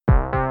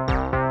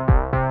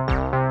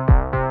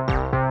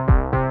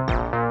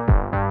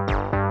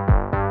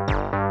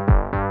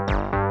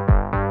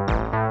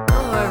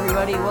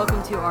everybody,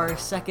 welcome to our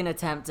second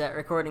attempt at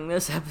recording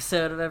this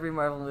episode of Every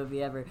Marvel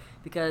Movie Ever,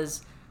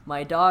 because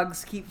my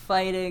dogs keep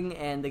fighting,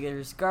 and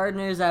there's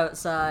gardeners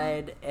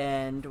outside,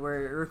 and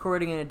we're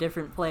recording in a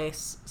different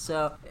place,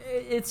 so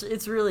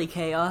it's really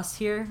chaos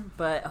here,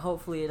 but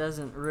hopefully it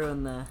doesn't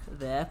ruin the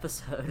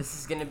episode. This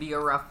is gonna be a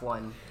rough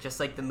one, just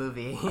like the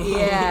movie.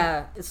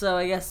 Yeah, so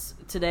I guess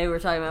today we're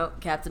talking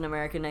about Captain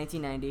America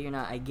 1990, or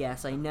not I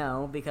guess, I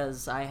know,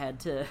 because I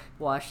had to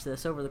watch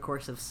this over the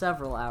course of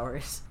several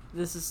hours.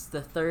 This is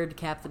the third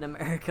Captain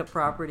America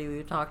property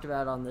we've talked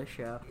about on this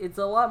show. It's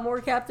a lot more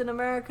Captain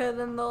America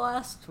than the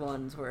last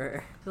ones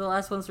were. The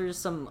last ones were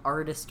just some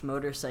artist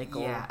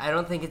motorcycle. Yeah, I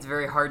don't think it's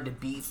very hard to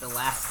beat the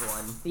last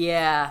one.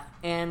 Yeah,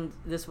 and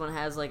this one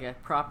has like a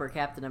proper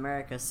Captain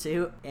America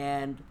suit,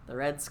 and the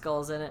Red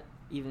Skull's in it,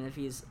 even if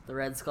he's the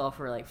Red Skull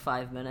for like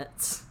 5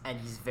 minutes.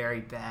 And he's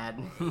very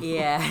bad.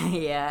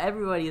 yeah,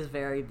 everybody is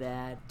very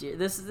bad.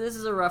 This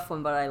is a rough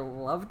one, but I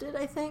loved it,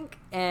 I think.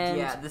 And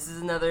yeah, this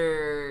is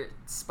another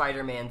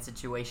Spider-Man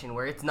situation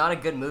where it's not a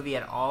good movie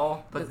at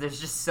all, but there's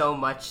just so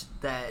much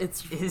that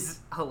is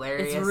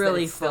hilarious. It's really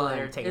that it's still fun.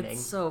 entertaining.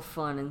 It's so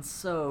fun and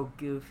so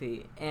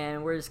goofy,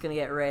 and we're just gonna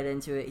get right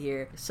into it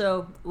here.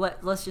 So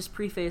let's just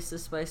preface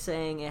this by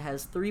saying it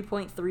has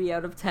 3.3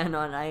 out of 10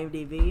 on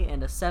IMDb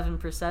and a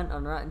 7%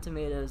 on Rotten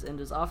Tomatoes, and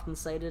is often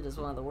cited as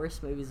one of the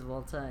worst movies of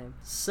all time.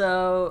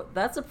 So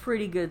that's a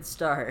pretty good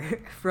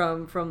start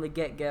from the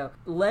get-go.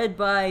 Led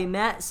by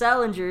Matt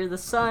Salinger, the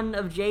son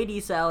of J.D.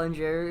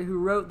 Salinger, who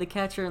wrote The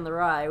Catcher in the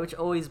Rye, which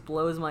always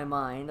blows my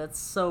mind. That's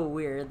so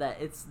weird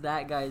that it's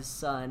that guy's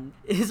son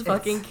is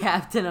fucking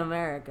Captain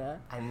America.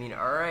 I mean,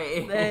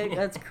 alright.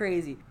 That's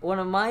crazy. One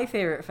of my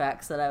favorite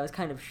facts that I was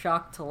kind of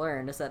shocked to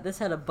learn is that this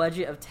had a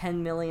budget of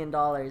 $10 million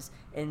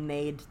and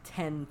made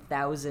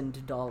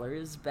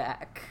 $10,000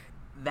 back.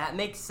 That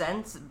makes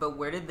sense, but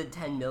where did the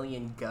 10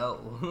 million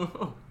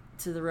go?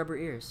 To the rubber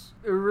ears.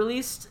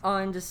 Released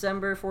on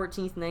December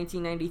 14th,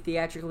 1990,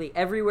 theatrically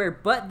everywhere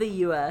but the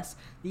U.S.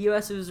 The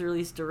U.S. was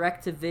released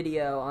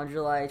direct-to-video on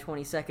July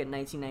 22nd,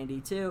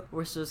 1992.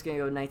 We're still just gonna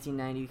go with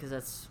 1990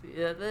 because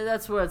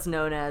that's what it's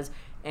known as.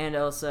 And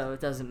also, it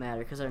doesn't matter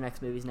because our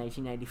next movie is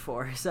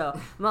 1994. So,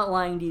 I'm not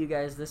lying to you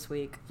guys this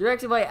week.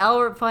 Directed by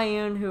Albert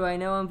Pyun, who I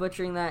know I'm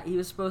butchering that. He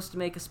was supposed to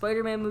make a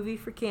Spider-Man movie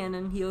for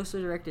canon. He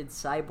also directed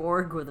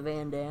Cyborg with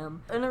Van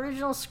Damme. An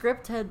original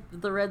script had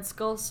the Red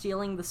Skull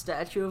stealing the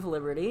Statue of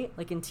Liberty,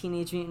 like in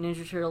Teenage Mutant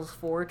Ninja Turtles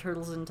 4,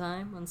 Turtles in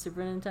Time on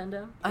Super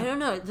Nintendo. I don't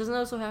know. Doesn't it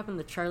also happen in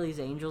the Charlie's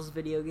Angels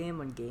video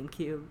game on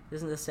GameCube?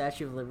 Doesn't the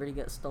Statue of Liberty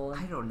get stolen?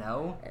 I don't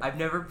know. I've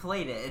never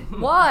played it.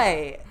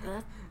 Why?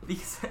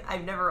 Because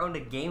I've never owned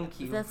a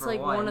GameCube. That's like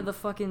one of the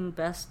fucking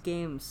best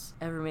games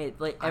ever made.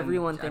 Like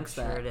everyone thinks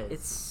I'm sure that. it is.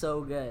 It's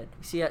so good.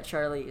 You see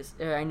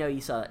that I know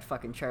you saw that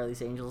fucking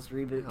Charlie's Angels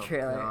reboot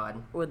trailer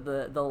God. with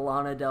the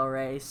Lana Del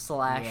Rey /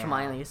 Yeah.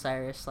 Miley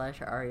Cyrus /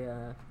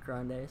 Ariana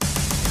Grande.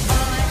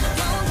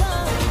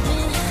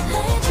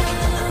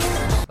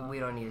 We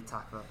don't need to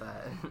talk about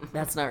that.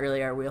 That's not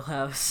really our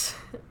wheelhouse.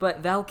 But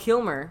Val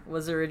Kilmer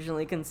was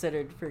originally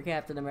considered for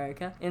Captain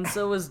America, and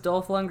so was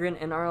Dolph Lundgren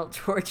and Arnold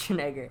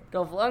Schwarzenegger.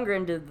 Dolph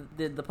Lundgren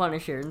did the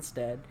Punisher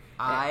instead.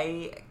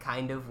 I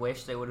kind of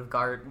wish they would have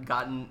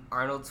gotten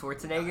Arnold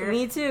Schwarzenegger.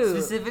 Me too.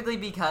 Specifically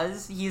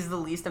because he's the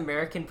least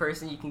American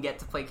person you can get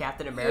to play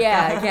Captain America.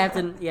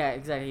 Yeah,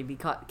 exactly. He'd be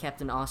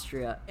Captain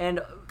Austria. And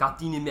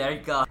Captain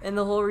America. And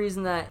the whole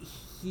reason that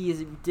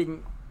he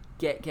didn't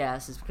get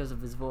cast is because of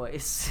his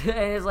voice. And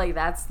it's like,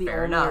 that's the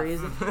Fair only enough.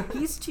 reason.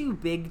 He's too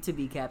big to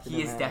be Captain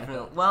America. He is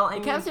definitely... Well, I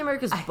mean... Captain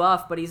America's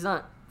buff, but he's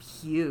not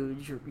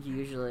huge,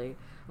 usually.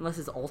 Unless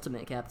it's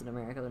Ultimate Captain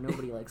America, but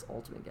nobody likes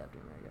Ultimate Captain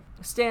America.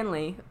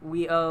 Stanley,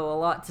 we owe a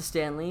lot to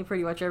Stanley,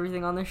 pretty much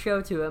everything on the show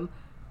to him,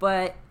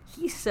 but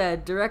he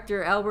said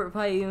Director Albert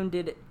Pyun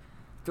did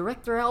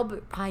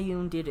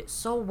it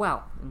so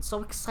well and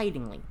so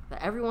excitingly that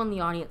everyone in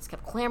the audience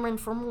kept clamoring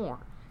for more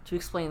to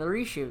explain the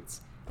reshoots,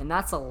 and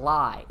that's a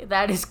lie.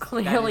 That is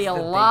clearly a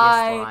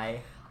lie. Biggest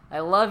lie. I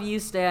love you,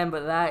 Stan,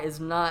 but that's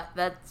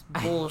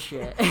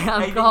bullshit.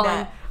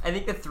 I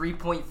think the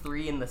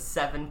 3.3 and the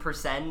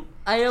 7%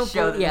 I don't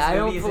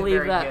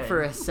believe that good.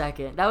 for a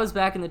second. That was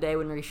back in the day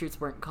when reshoots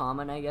weren't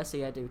common, I guess, so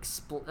you had to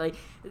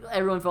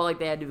everyone felt like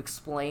they had to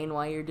explain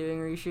why you're doing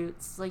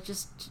reshoots. Like,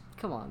 just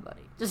come on,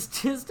 buddy.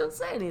 Just don't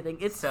say anything.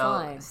 It's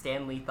fine.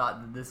 Stan Lee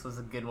thought that this was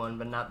a good one,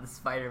 but not the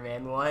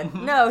Spider-Man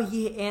one. No,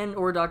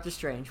 or Doctor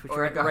Strange, which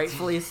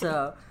rightfully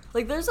so.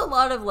 Like, there's a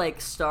lot of,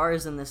 like,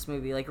 stars in this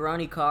movie. Like,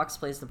 Ronnie Cox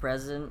plays the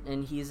president,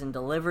 and he's in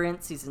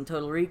Deliverance, he's in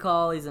Total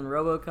Recall, he's in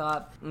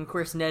RoboCop. And, of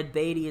course, Ned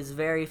Beatty is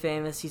very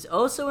famous. He's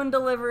also in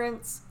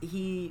Deliverance.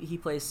 He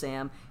plays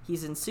Sam.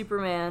 He's in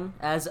Superman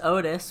as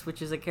Otis,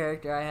 which is a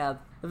character I have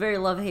a very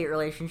love-hate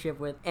relationship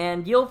with.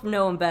 And you'll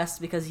know him best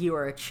because you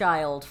were a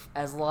child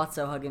as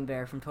Lotso Huggin'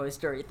 Bear from Toy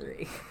Story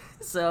 3.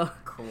 So...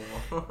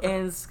 Cool.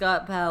 And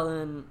Scott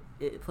Palin...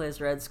 It plays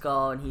Red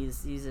Skull, and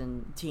he's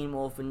in Teen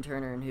Wolf and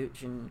Turner and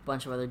Hooch and a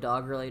bunch of other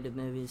dog-related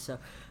movies. So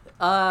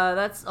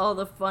that's all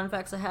the fun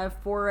facts I have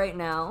for right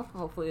now.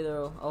 Hopefully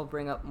I'll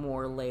bring up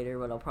more later,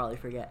 but I'll probably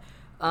forget.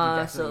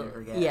 definitely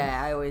forget.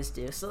 Yeah, I always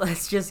do. So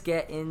let's just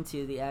get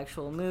into the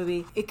actual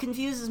movie. It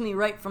confuses me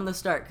right from the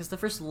start because the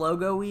first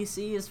logo we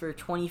see is for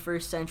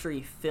 21st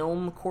Century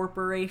Film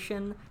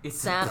Corporation.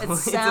 It's a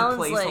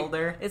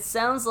placeholder. Like, it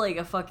sounds like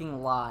a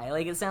fucking lie.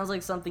 Like, it sounds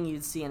like something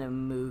you'd see in a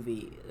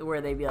movie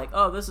where they'd be like,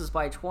 "Oh, this is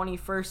by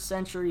 21st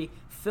Century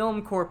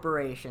Film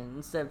Corporation"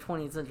 instead of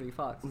 20th Century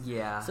Fox.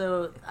 Yeah.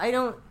 So I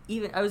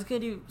was gonna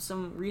do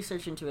some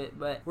research into it,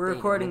 but we're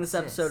recording this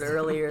episode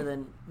earlier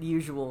than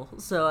usual,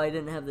 so I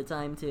didn't have the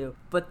time to.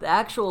 But the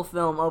actual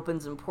film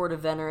opens in Porto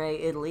Venere,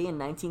 Italy in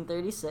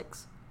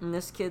 1936. And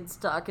this kid's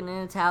talking in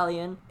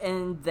Italian,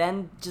 and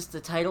then just the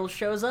title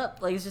shows up.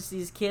 Like, it's just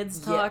these kids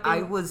talking. Yeah,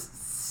 I was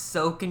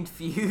so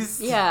confused.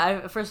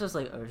 Yeah, at first I was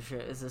like, oh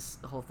shit, is this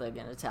whole thing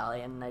in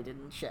Italian? And I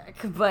didn't check.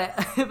 But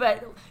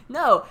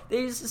no,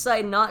 they just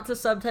decide not to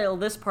subtitle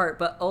this part,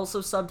 but also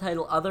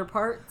subtitle other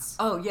parts.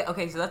 Oh, yeah,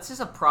 okay, so that's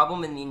just a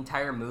problem in the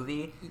entire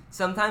movie.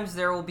 Sometimes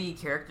there will be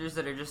characters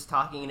that are just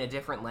talking in a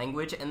different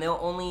language, and they'll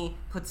only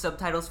put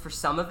subtitles for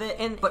some of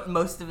it, but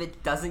most of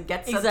it doesn't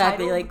get subtitled.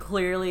 Exactly, like,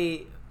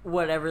 clearly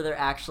whatever they're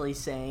actually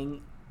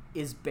saying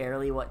is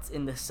barely what's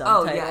in the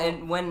subtitle. Oh, yeah,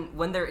 and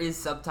when there is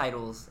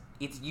subtitles,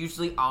 it's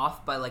usually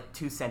off by like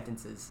 2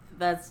 sentences.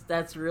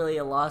 That's really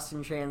a lost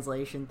in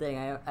translation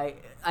thing.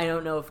 I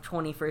don't know if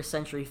 21st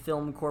Century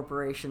Film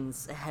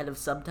Corporation's head of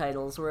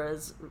subtitles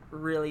was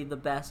really the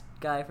best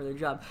guy for their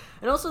job.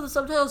 And also the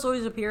subtitles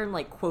always appear in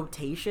like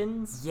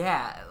quotations.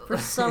 Yeah. For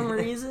some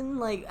reason,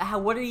 like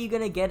what are you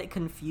gonna get it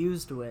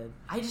confused with?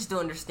 I just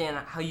don't understand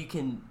how you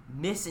can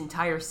miss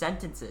entire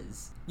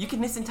sentences. You can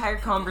miss entire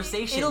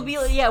conversations. It'll be,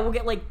 yeah, we'll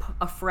get like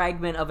a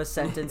fragment of a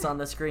sentence on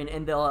the screen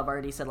and they'll have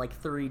already said like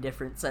 3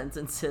 different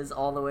sentences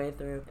all the way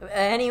through.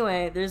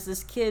 Anyway, there's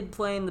this kid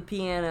playing the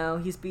piano.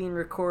 He's being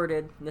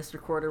recorded. This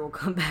recorder will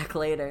come back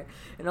later.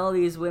 And all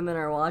these women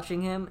are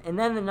watching him. And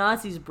then the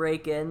Nazis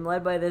break in,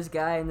 led by this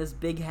guy in this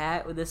big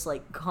hat with this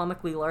like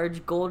comically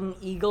large golden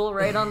eagle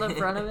right on the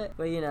front of it.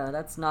 But you know,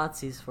 that's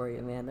Nazis for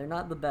you, man. They're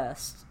not the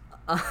best.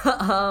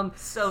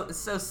 So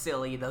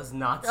silly, those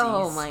Nazis.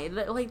 Oh my,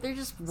 like they're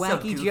just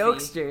wacky so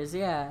jokesters,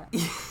 yeah.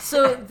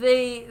 So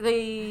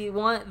they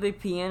want the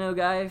piano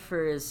guy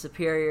for his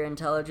superior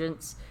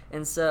intelligence,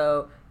 and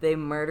so they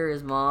murder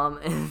his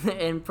mom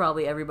and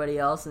probably everybody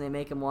else, and they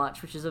make him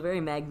watch, which is a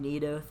very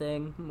Magneto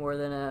thing more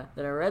than a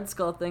Red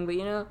Skull thing. But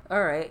you know,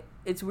 all right.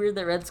 It's weird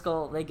that Red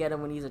Skull, they get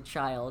him when he's a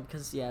child,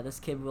 because, yeah, this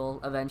kid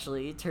will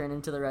eventually turn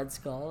into the Red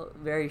Skull,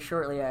 very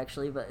shortly,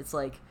 actually, but it's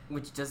like...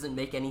 Which doesn't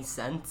make any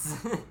sense.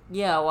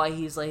 Yeah, why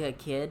he's, like, a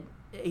kid.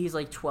 He's,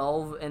 like,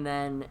 12, and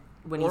then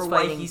when he's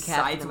fighting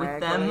Captain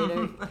America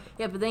later...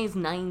 Yeah, but then he's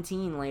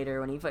 19 later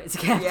when he fights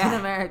Captain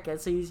America,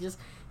 so he's just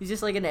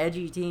like an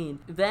edgy teen.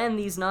 Then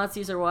these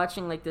Nazis are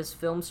watching like this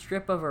film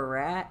strip of a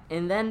rat,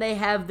 and then they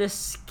have this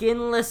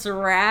skinless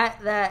rat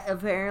that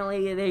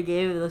apparently they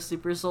gave the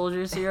super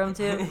soldier serum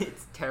to.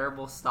 It's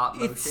terrible stop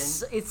motion.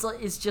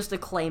 It's just a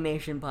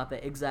claymation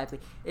puppet,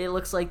 exactly. It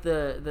looks like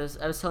I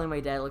was telling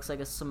my dad, it looks like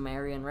a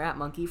Sumerian rat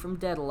monkey from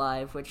Dead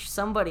Alive, which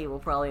somebody will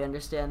probably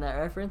understand that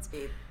reference.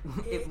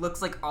 It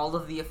looks like all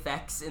of the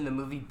effects in the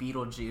movie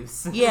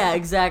Beetlejuice. Yeah,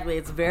 exactly.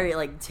 It's very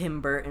like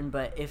Tim Burton,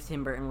 but if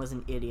Tim Burton was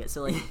an idiot,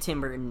 so like Tim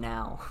Burton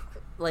now.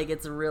 Like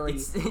it's really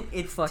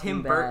it's fucking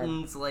Tim bad.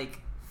 Burton's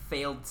like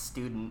failed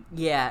student.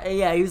 Yeah,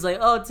 he was like,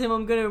 "Oh, Tim,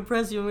 I'm gonna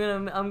impress you.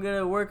 I'm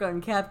gonna work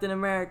on Captain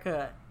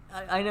America.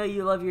 I know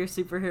you love your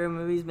superhero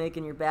movies,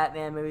 making your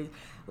Batman movies.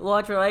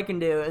 Watch what I can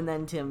do." And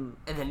then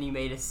you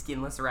made a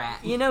skinless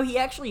rat. You know,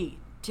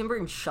 Tim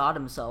Burton shot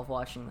himself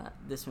watching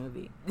this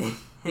movie.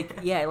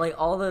 Yeah, like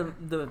all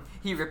the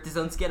he ripped his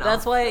own skin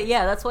off.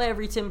 That's why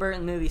every Tim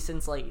Burton movie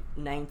since like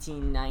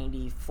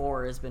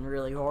 1994 has been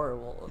really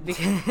horrible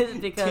because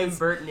Tim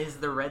Burton is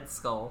the Red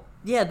Skull.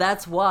 Yeah,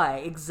 that's why.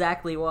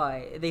 Exactly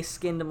why. They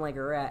skinned him like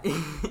a rat.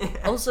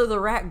 Also, the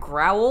rat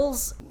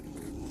growls.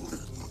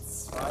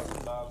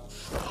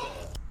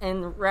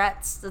 And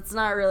rats, that's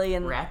not really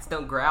in... Rats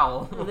don't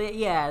growl.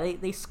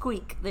 They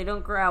squeak. They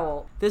don't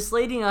growl. This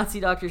lady Nazi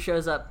doctor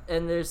shows up,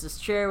 and there's this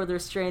chair with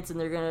restraints, and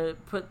they're gonna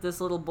put this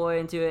little boy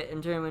into it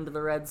and turn him into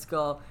the Red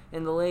Skull.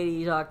 And the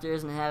lady doctor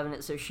isn't having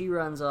it, so she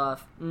runs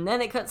off. And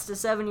then it cuts to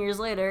 7 years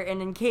later,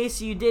 and in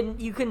case you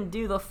couldn't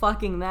do the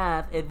fucking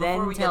math, it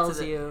then tells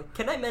you...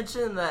 Can I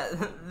mention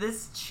that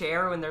this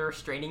chair, when they're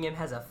restraining him,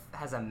 has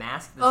a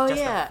mask that's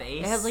just a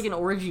face? It has like an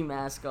orgy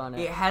mask on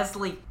it. It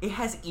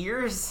has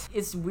ears.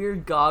 It's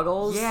weird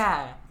goggles.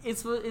 Yeah.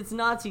 It's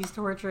Nazis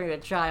torturing a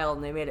child,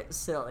 and they made it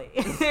silly.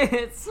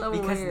 It's so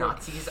weird. Because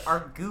Nazis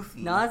are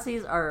goofy.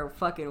 Nazis are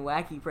fucking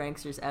wacky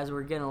pranksters, as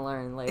we're gonna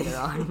learn later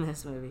on in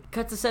this movie.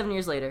 Cut to 7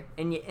 years later,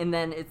 and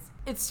then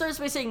it starts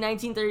by saying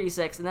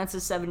 1936, and that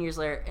says 7 years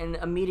later, and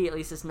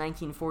immediately says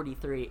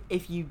 1943.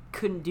 If you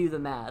couldn't do the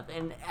math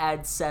and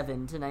add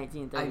 7 to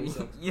 1936,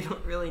 I mean, you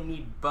don't really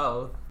need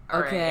both.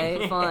 Okay,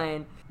 right.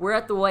 fine. We're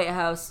at the White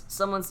House.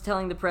 Someone's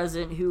telling the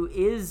president, who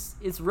is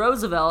it's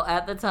Roosevelt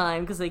at the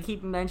time, because they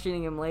keep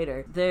mentioning him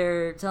later.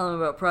 They're telling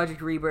him about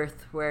Project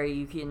Rebirth, where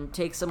you can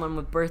take someone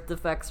with birth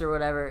defects or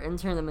whatever and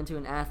turn them into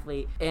an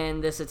athlete.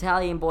 And this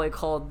Italian boy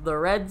called the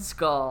Red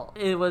Skull,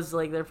 it was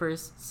like their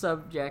first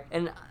subject.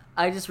 And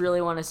I just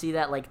really want to see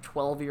that like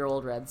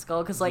 12-year-old Red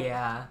Skull, because like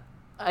yeah.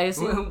 I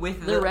assume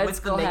with the Red with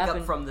Skull the makeup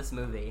happened. from this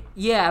movie.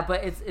 Yeah,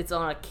 but it's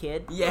on a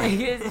kid. Yeah. Like,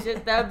 it's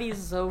just, that would be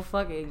so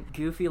fucking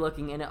goofy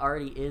looking, and it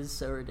already is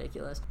so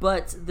ridiculous.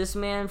 But this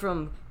man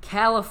from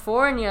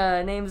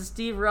California named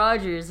Steve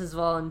Rogers has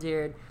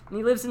volunteered, and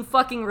he lives in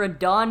fucking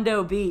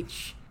Redondo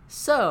Beach.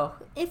 So,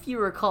 if you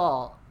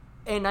recall,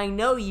 and I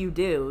know you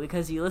do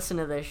because you listen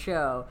to this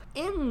show,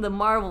 in the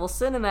Marvel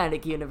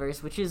Cinematic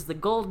Universe, which is the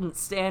golden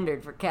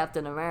standard for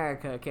Captain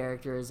America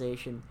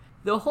characterization,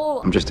 the whole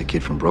I'm just a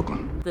kid from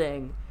Brooklyn.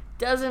 thing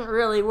doesn't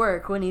really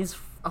work when he's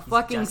a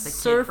fucking just a kid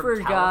surfer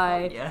from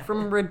guy California.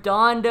 from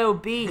Redondo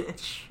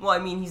Beach. Well, I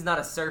mean, he's not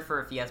a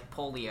surfer if he has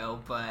polio,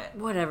 but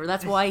Whatever,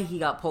 that's why he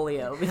got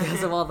polio,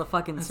 because of all the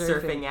fucking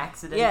surfing. surfing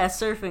accident. Yeah,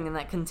 surfing in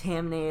that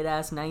contaminated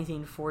ass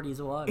 1940s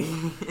water.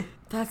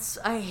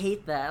 I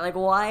hate that. Like,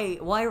 why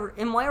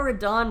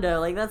Redondo?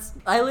 Like,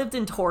 I lived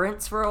in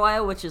Torrance for a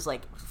while, which is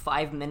like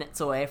 5 minutes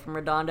away from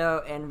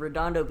Redondo, and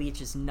Redondo Beach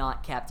is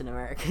not Captain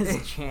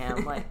America's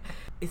jam. Like,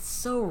 it's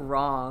so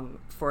wrong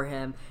for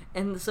him.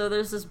 And so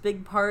there's this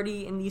big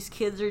party, and these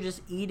kids are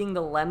just eating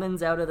the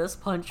lemons out of this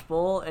punch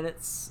bowl, and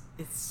it's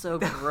so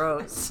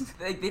gross.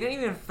 Like, they didn't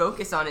even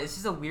focus on it. It's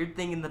just a weird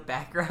thing in the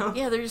background.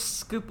 Yeah, they're just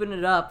scooping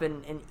it up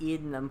and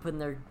eating them, putting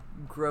their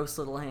gross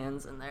little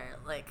hands in there.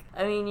 Like,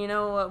 I mean, you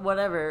know what?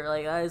 Whatever.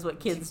 Like, that is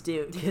what kids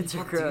do. Kids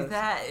are People gross. do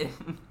that?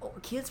 Oh,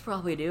 kids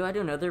probably do. I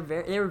don't know. They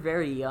were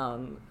very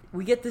young.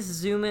 We get this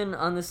zoom in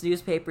on this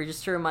newspaper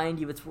just to remind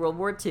you it's World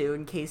War II,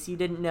 in case you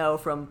didn't know,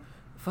 from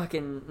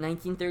fucking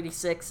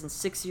 1936 and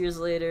 6 years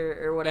later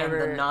or whatever.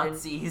 And the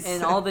Nazis.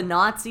 And all the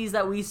Nazis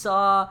that we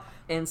saw.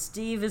 And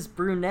Steve is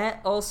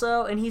brunette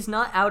also, and he's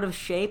not out of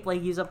shape.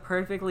 Like, he's a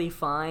perfectly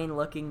fine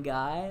looking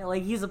guy.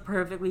 Like, he's a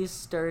perfectly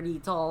sturdy,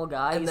 tall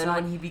guy. And He's then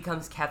not... when he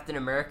becomes Captain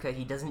America,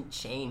 he doesn't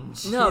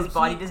change. No, his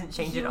body doesn't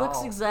change at all. He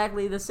looks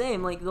exactly the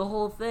same. Like, the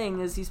whole thing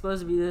is he's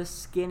supposed to be this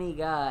skinny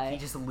guy. He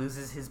just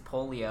loses his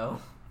polio.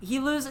 He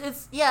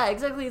loses. Yeah,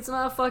 exactly. It's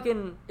not a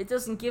fucking. It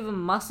doesn't give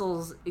him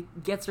muscles.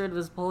 It gets rid of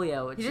his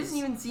polio. Which He doesn't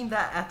even seem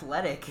that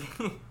athletic.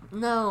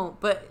 No,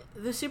 but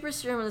the super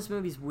serum in this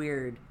movie is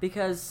weird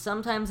because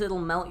sometimes it'll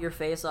melt your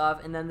face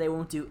off, and then they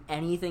won't do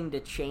anything to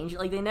change it.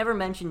 Like, they never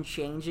mention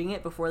changing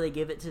it before they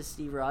give it to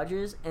Steve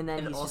Rogers, and then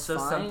And he's also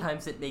just fine.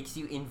 sometimes it makes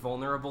you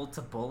invulnerable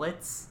to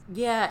bullets.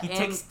 Yeah, He and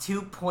takes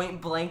 2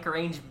 point-blank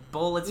range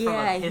bullets from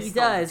yeah, a pistol he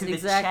does to the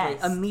exactly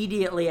chest.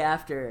 immediately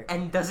after.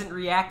 And doesn't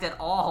react at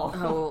all.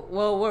 Oh,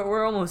 well,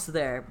 we're almost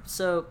there.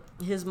 So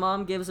his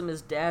mom gives him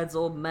his dad's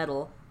old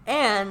medal.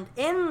 And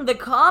in the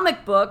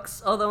comic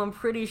books, although I'm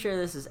pretty sure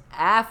this is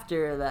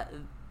after that,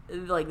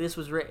 like, this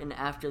was written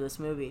after this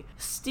movie,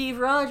 Steve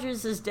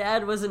Rogers'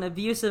 dad was an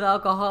abusive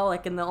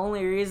alcoholic, and the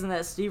only reason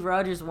that Steve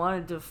Rogers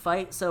wanted to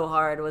fight so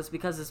hard was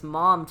because his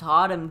mom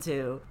taught him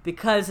to.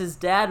 Because his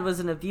dad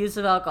was an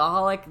abusive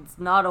alcoholic, it's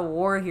not a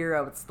war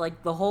hero. It's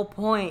like the whole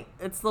point.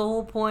 It's the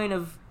whole point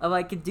of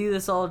I could do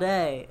this all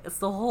day. It's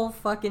the whole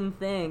fucking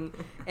thing.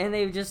 And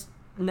they just...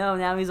 No,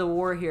 now he's a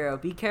war hero.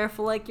 Be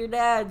careful like your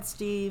dad,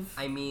 Steve.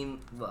 I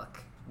mean, look,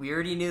 we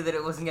already knew that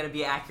it wasn't going to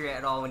be accurate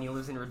at all when he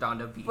lives in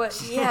Redondo Beach. But,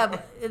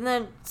 yeah, and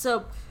then,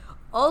 so...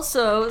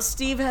 Also,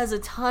 Steve has a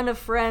ton of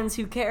friends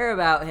who care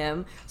about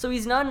him, so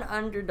he's not an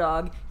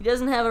underdog. He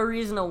doesn't have a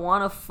reason to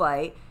want to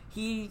fight.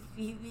 He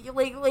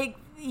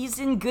he's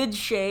in good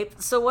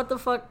shape, so what the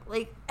fuck?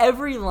 Like,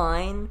 every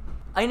line...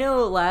 I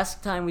know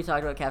last time we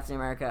talked about Captain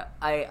America,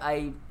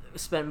 I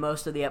spent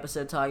most of the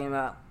episode talking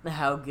about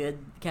how good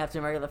Captain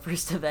America the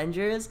First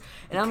Avenger is,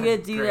 and I'm gonna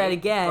do that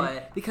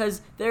again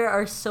because there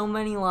are so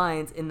many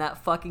lines in that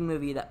fucking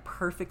movie that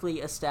perfectly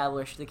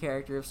establish the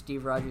character of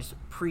Steve Rogers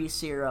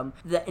pre-serum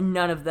that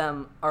none of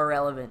them are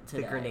relevant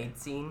today. The grenade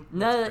scene?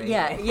 No,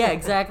 yeah,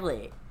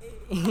 exactly.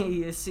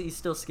 He's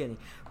still skinny,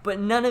 but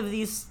none of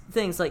these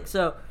things, like,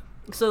 so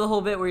the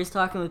whole bit where he's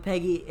talking with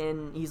Peggy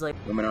and he's like,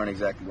 Women aren't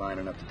exactly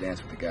lining up to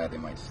dance with the guy they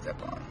might step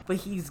on. but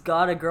he's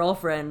got a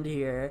girlfriend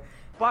here.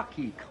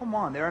 Bucky, come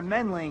on, there are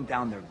men laying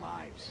down their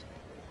lives.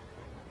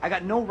 I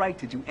got no right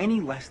to do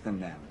any less than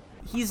them.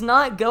 He's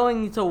not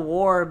going to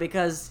war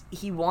because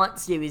he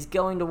wants to. He's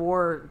going to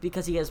war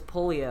because he has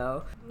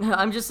polio.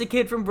 I'm just a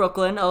kid from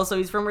Brooklyn. Also,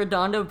 he's from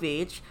Redondo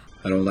Beach.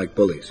 I don't like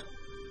bullies.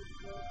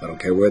 I don't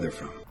care where they're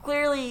from.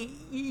 Clearly,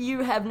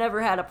 you have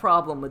never had a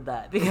problem with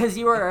that because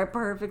you are a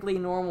perfectly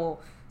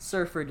normal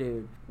surfer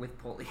dude.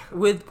 With polio.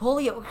 With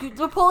polio.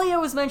 The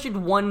polio was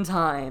mentioned one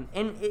time,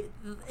 and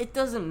it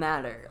doesn't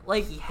matter.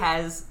 Like, He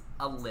has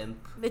a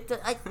limp.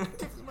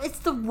 it's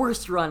the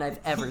worst run I've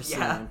ever seen.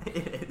 Yeah,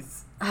 it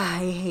is.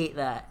 I hate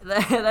that.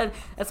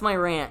 That's my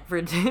rant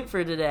for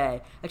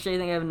today. Actually, I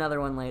think I have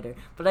another one later.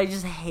 But I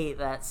just hate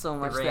that so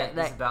much. The rant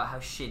that is about how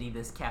shitty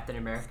this Captain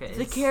America is.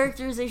 the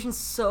characterization's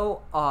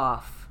so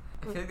off.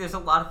 I feel like there's a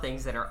lot of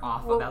things that are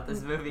off about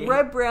this movie.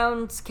 Red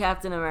Brown's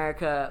Captain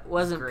America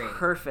wasn't great.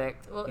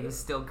 perfect. Well, He was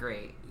still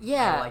great.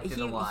 yeah, I liked it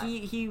a lot.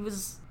 he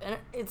was. And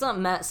it's not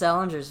Matt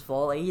Salinger's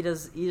fault. Like, he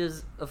does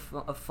a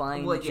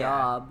fine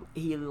job.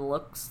 He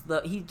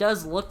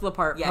does look the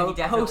part. Yeah, he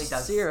definitely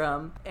does.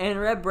 Serum, and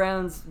Red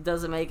Brown's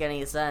doesn't make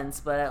any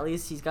sense, but at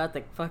least he's got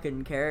the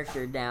fucking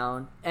character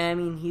down. And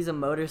I mean, he's a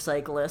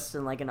motorcyclist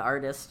and like an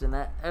artist, and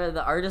that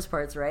the artist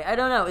part's right. I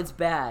don't know. It's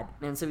bad.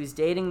 And so he's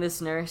dating this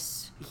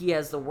nurse. He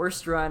has the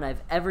worst run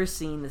I've ever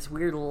seen. This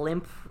weird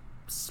limp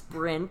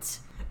sprint.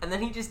 And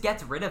then he just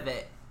gets rid of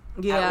it.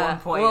 Yeah, at one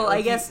point. well, Like,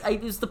 I guess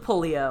it was the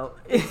polio.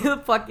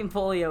 The fucking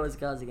polio was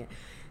causing it.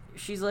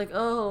 She's like,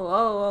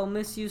 I'll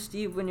miss you,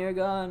 Steve, when you're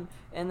gone.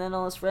 And then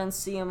all his friends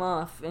see him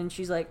off, and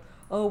she's like,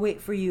 oh,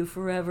 wait for you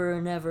forever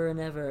and ever and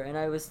ever. And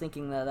I was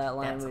thinking that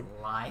line That's would...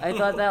 a lie. I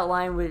thought that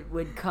line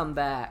would come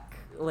back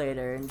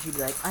later, and she'd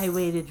be like, I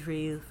waited for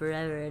you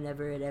forever and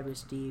ever and ever,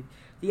 Steve.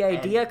 The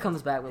idea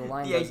comes back with a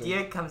line. The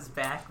idea comes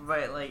back,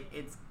 but, like,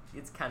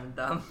 it's kind of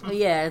dumb.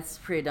 Yeah, it's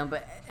pretty dumb.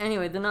 But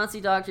anyway, the Nazi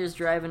doctor is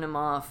driving him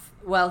off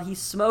while he's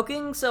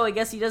smoking, so I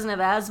guess he doesn't have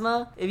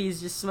asthma. If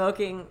he's just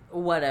smoking,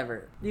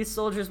 whatever. These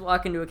soldiers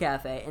walk into a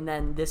cafe, and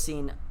then this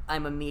scene,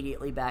 I'm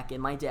immediately back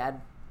in. My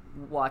dad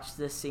watched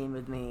this scene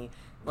with me,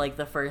 like,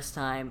 the first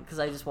time, because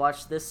I just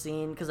watched this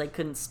scene because I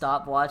couldn't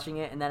stop watching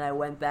it, and then I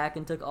went back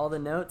and took all the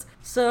notes.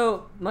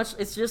 So much,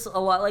 it's just a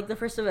lot like the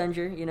first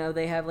Avenger. You know,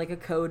 they have like a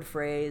code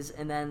phrase,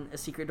 and then a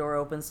secret door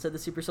opens to the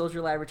super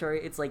soldier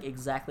laboratory. It's like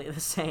exactly the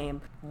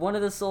same. One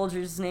of the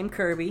soldiers is named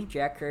Kirby,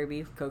 Jack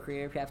Kirby,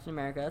 co-creator of Captain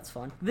America. That's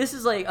fun. This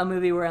is like a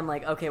movie where I'm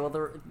like, okay,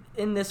 well,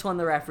 in this one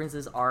the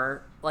references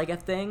are like a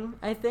thing.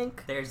 I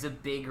think there's a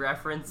big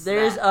reference.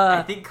 There's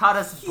I think caught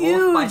us both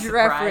by huge surprise.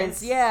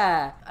 reference.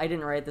 Yeah, I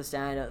didn't write this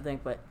down, I don't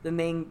think, but the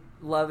main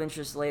love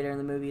interest later in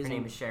the movie is Her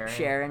name is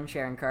Sharon.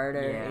 Sharon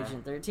Carter, Yeah.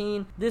 Agent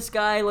 13. This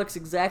guy looks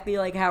exactly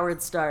like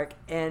Howard Stark,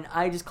 and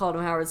I just called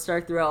him Howard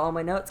Stark throughout all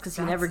my notes because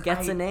he never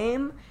gets a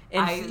name,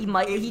 and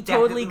he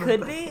totally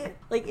could be.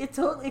 Like,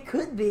 it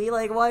could be.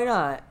 Like, why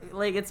not?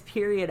 Like, it's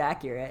period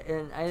accurate,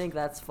 and I think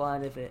that's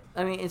fun.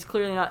 It's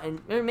clearly not,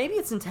 or maybe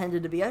it's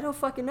intended to be. I don't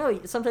fucking know.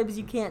 Sometimes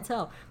you can't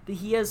tell, but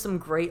he has some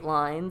great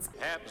lines.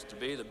 Happens to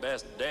be the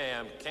best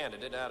damn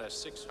candidate out of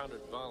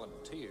 600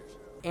 volunteers.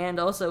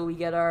 And also, we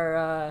get our,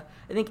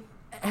 I think,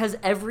 has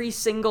every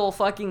single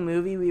fucking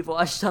movie we've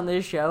watched on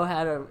this show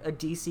had a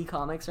DC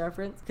Comics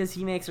reference? Because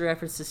he makes a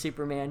reference to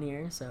Superman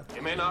here, so. He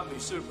may not be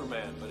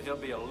Superman, but he'll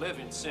be a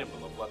living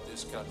symbol of what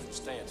this country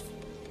stands for.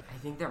 I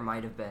think there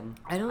might have been.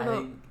 I don't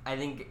know. I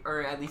think,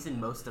 or at least in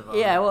most of them.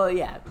 Yeah, well,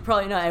 yeah.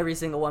 Probably not every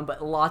single one,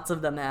 but lots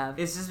of them have.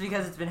 It's just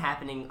because it's been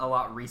happening a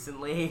lot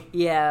recently.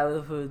 Yeah,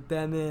 with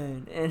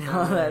Batman and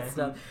all that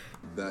stuff.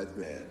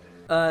 Batman.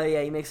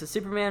 Yeah, he makes a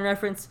Superman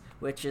reference,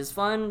 which is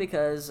fun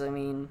because, I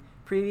mean,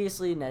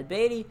 previously Ned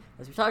Beatty,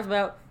 as we talked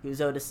about, he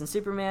was Otis in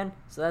Superman,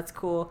 so that's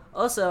cool.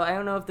 Also, I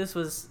don't know if this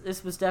was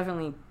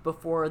definitely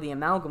before the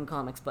Amalgam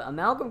Comics, but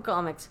Amalgam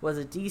Comics was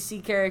a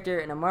DC character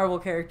and a Marvel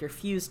character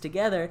fused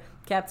together.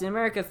 Captain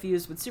America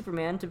fused with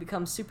Superman to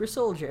become Super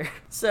Soldier.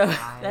 So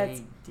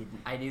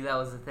I knew that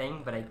was a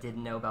thing, but I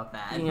didn't know about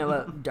that. You know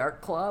about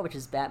Dark Claw, which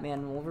is Batman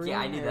and Wolverine? Yeah,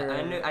 I knew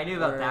that. I knew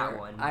about that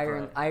one.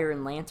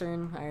 Iron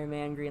Lantern, Iron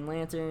Man, Green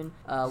Lantern.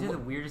 These are the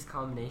weirdest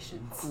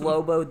combinations.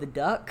 Lobo the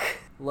Duck.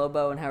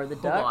 Lobo and Howard the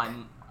Duck. Hold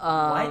on.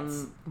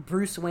 What?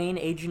 Bruce Wayne,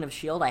 Agent of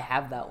S.H.I.E.L.D. I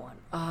have that one.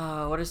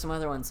 What are some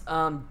other ones?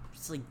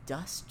 It's like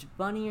Dust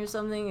Bunny or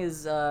something.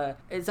 It's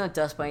not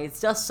Dust Bunny.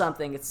 It's Dust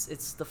something.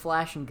 It's the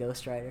Flash and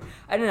Ghost Rider.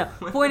 I don't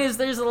know. Point is,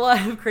 there's a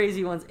lot of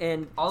crazy ones,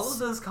 and all of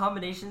those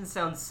combinations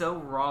sound so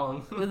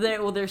wrong.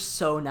 they're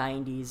so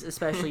 90s,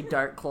 especially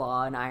Dark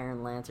Claw and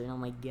Iron Lantern. Oh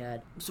my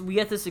god. So we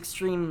get this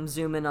extreme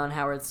zoom in on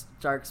Howard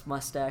Stark's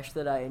mustache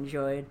that I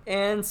enjoyed,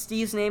 and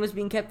Steve's name is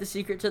being kept a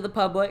secret to the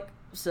public.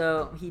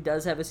 So he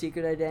does have a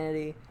secret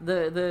identity.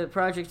 The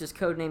project is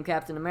codenamed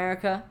Captain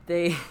America.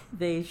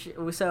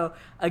 So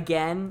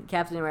again,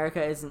 Captain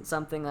America isn't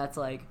something that's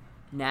like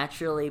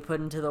naturally put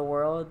into the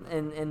world.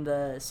 In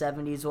the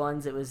 70s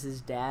ones, it was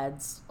his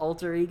dad's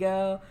alter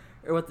ego,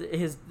 or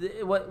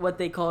what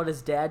they called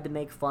his dad to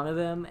make fun of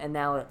him, and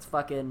now it's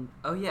fucking.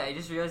 Oh yeah, I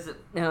just realized that.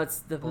 Now it's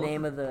the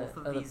name of the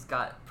both of these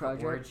got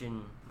project.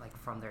 Origin like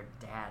from their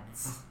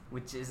dads,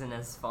 which isn't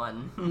as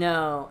fun.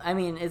 No, I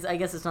mean, I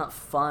guess it's not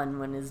fun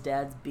when his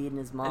dad's beating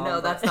his mom.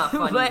 No, that's not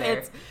fun but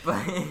either.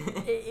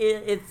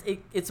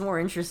 It's more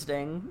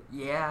interesting.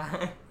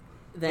 Yeah.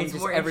 Than it's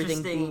just more everything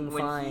interesting being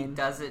when fine. he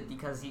does it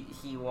because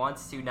he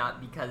wants to, not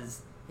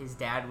because his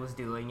dad was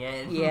doing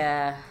it.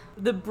 Yeah.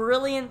 The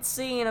brilliant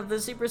scene of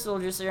the super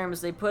soldier serum is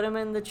they put him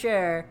in the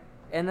chair,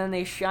 and then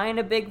they shine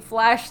a big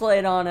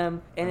flashlight on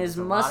him, and his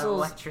muscles, a lot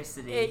of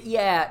electricity.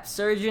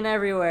 Surging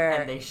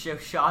everywhere. And they show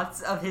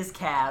shots of his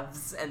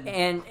calves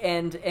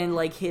and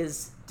like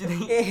his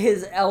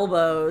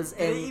elbows.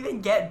 Did they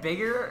even get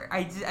bigger?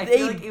 I they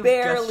feel like it was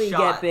barely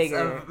just shots get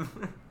bigger.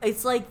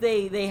 It's like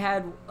they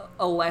had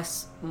a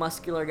less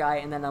muscular guy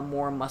and then a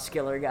more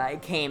muscular guy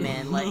came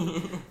in.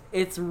 Like,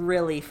 it's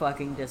really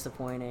fucking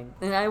disappointing.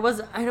 And I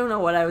don't know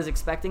what I was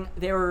expecting.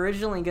 They were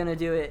originally gonna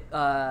do it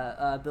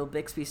Bill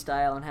Bixby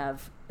style and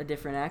have a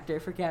different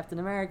actor for Captain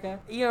America.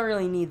 You don't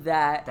really need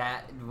that.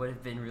 That would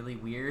have been really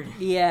weird.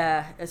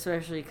 Yeah,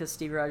 especially because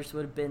Steve Rogers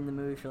would have been in the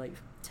movie for like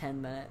 10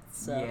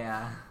 minutes. So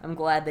yeah. I'm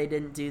glad they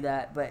didn't do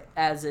that, but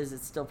as is,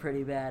 it's still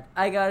pretty bad.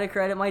 I gotta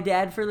credit my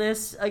dad for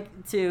this,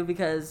 too,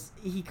 because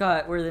he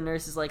caught where the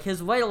nurse is like,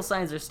 his vital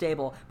signs are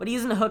stable, but he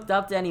isn't hooked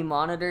up to any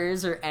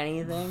monitors or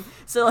anything.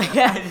 So, like,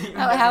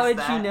 how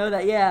would you know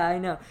that? Yeah, I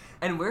know.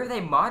 And where are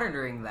they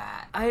monitoring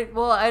that? I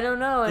don't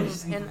know,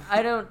 and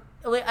I don't...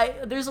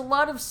 Like, there's a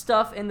lot of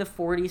stuff in the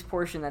 40s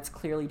portion that's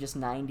clearly just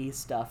 90s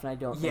stuff, and I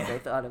don't think they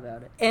thought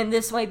about it. And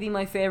this might be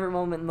my favorite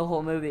moment in the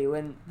whole movie,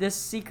 when this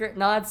secret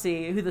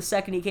Nazi, who the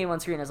second he came on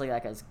screen, I was like,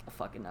 that guy's a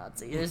fucking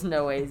Nazi. There's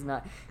no way he's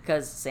not.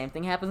 Because same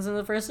thing happens in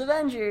the first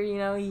Avenger, you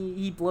know,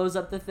 he blows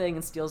up the thing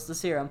and steals the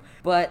serum.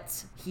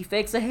 But he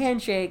fakes a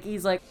handshake,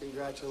 he's like,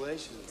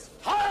 Congratulations.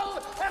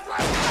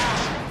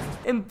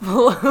 and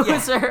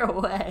blows her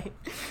away.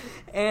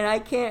 And I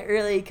can't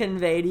really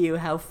convey to you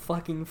how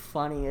fucking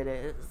funny it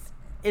is.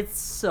 It's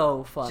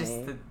so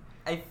funny.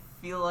 I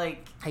feel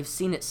like I've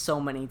seen it so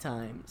many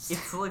times.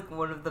 it's like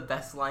one of the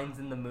best lines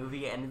in the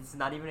movie, and it's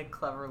not even a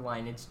clever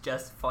line. It's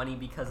just funny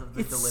because of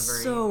the delivery.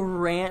 It's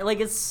so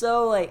it's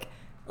so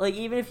like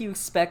even if you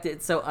expect it,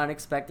 it's so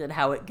unexpected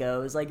how it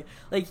goes. Like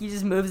he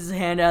just moves his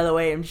hand out of the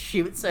way and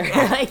shoots her.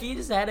 Like he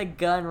just had a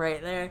gun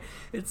right there.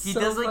 It's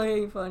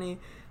fucking funny.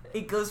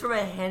 It goes from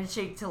a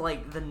handshake to,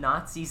 like, the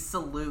Nazi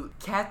salute.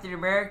 Captain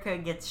America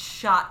gets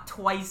shot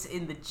twice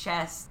in the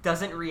chest,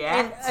 doesn't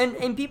react.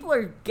 And people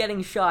are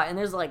getting shot, and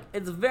there's, like,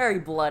 it's very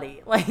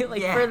bloody.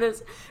 For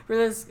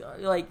this,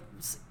 like,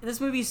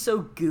 this movie's so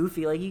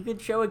goofy. Like, you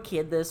could show a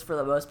kid this for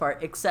the most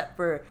part, except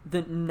for the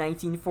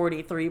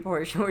 1943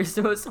 portion, where it's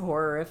the most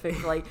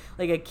horrific, like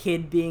a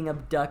kid being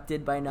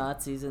abducted by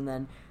Nazis, and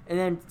then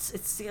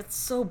it's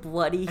so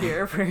bloody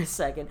here for a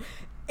second.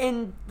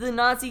 And the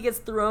Nazi gets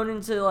thrown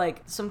into,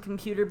 like, some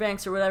computer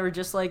banks or whatever,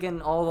 just like in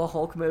all the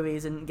Hulk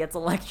movies, and gets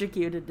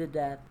electrocuted to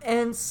death.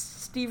 And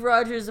Steve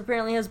Rogers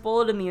apparently has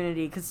bullet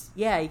immunity, because,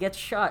 yeah, he gets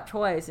shot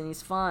twice, and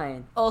he's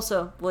fine.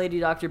 Also, the Lady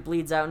Doctor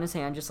bleeds out in his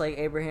hand, just like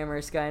Abraham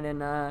Erskine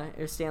and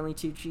or Stanley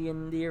Tucci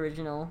in the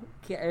original,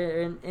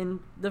 in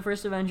the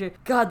first Avenger.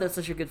 God, that's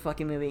such a good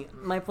fucking movie.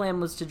 My plan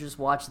was to just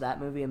watch that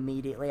movie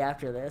immediately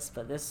after this,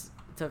 but this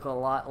took a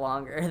lot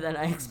longer than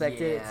I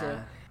expected it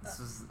to.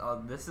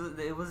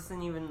 It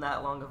wasn't even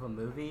that long of a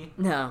movie.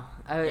 No,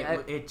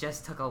 it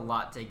just took a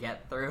lot to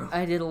get through.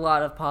 I did a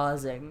lot of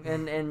pausing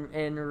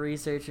and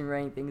research and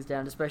writing things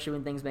down, especially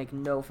when things make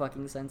no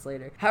fucking sense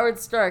later. Howard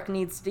Stark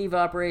needs Steve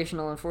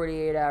operational in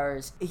 48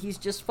 hours. He's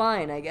just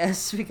fine, I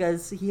guess,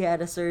 because he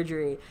had a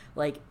surgery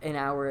like an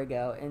hour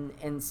ago,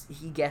 and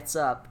he gets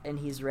up and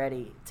he's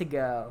ready to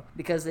go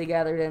because they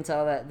gathered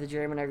intel that the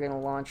German are going to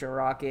launch a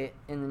rocket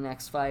in the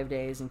next 5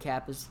 days, and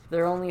Cap is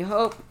their only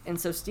hope. And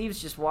so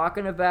Steve's just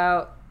walking about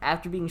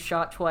after being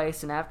shot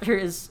twice and after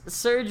his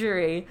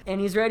surgery, and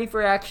he's ready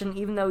for action,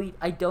 even though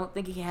I don't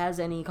think he has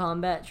any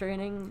combat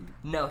training.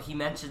 No, he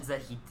mentions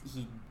that he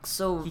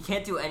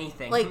can't do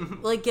anything.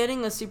 Like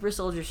getting a super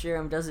soldier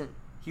serum doesn't.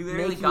 He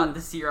literally got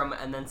the serum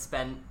and then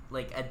spent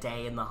like a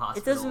day in the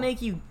hospital. It doesn't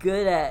make you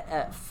good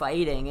at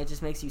fighting. It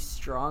just makes you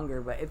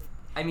stronger. But if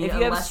you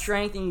have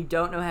strength and you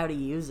don't know how to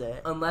use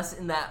it, unless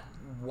in that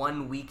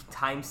 1 week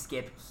time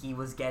skip he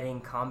was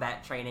getting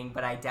combat training,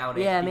 but I doubt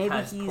it. Yeah,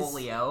 because maybe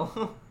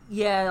polio.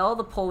 Yeah, all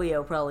the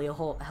polio probably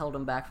held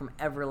him back from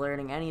ever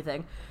learning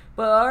anything.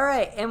 But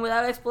alright, and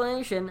without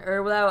explanation,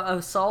 or without a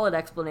solid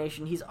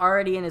explanation, he's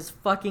already in his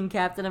fucking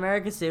Captain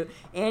America suit,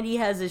 and he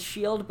has his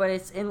shield, but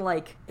it's in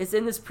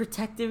this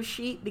protective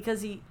sheet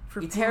because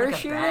for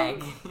parachuting. In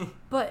like a bag.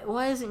 But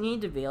why does it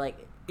need to be?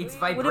 Like, it's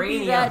vibranium. Would it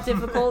be that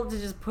difficult to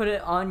just put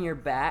it on your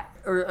back,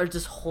 or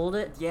just hold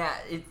it? Yeah,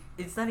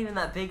 it's not even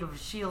that big of a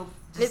shield.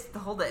 Just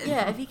hold it.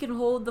 Yeah, if he can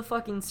hold the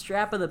fucking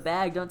strap of the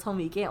bag, don't tell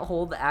me he can't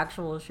hold the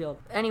actual shield.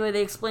 Anyway,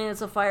 they explain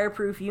it's a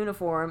fireproof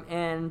uniform,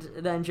 and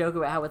then joke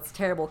about how it's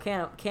terrible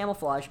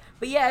camouflage.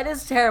 But yeah, it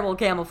is terrible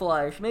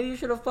camouflage. Maybe you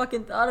should have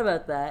fucking thought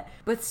about that.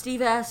 But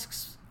Steve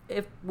asks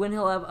when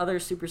he'll have other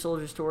super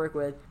soldiers to work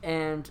with,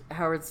 and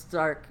Howard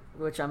Stark,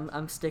 which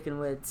I'm sticking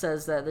with,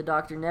 says that the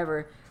doctor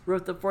never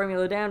wrote the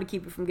formula down to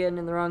keep it from getting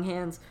in the wrong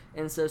hands,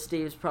 and so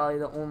Steve's probably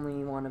the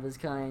only one of his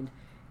kind.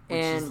 Which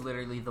is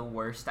literally the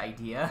worst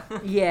idea.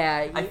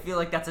 Yeah. I feel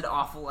like that's an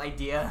awful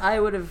idea. I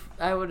would have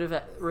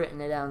written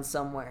it down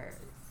somewhere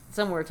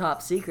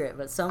top secret,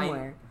 but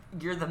somewhere.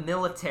 You're the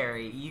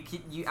military.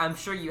 I'm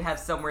sure you have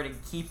somewhere to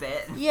keep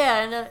it.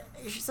 Yeah, and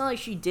it's not like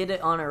she did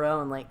it on her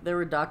own. Like, there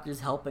were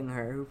doctors helping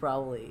her who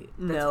probably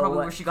know That's probably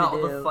what where she got to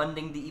all do. the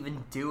funding to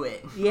even do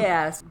it.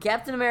 Yeah,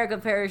 Captain America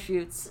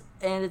parachutes,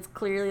 and it's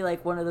clearly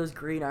like one of those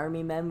Green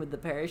Army men with the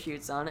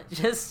parachutes on it,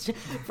 just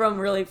from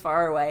really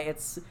far away.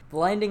 It's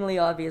blindingly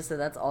obvious that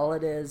that's all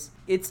it is.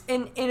 It's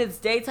in it's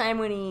daytime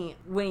when he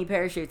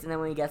parachutes, and then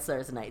when he gets there,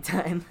 it's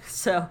nighttime.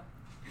 So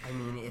I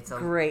mean, it's a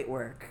Great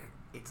work.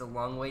 It's a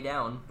long way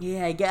down.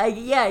 Yeah, I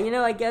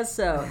guess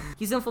so.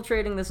 He's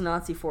infiltrating this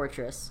Nazi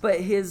fortress,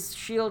 but his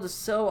shield is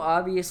so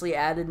obviously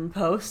added in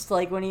post.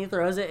 Like, when he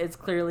throws it, it's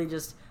clearly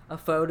just a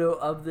photo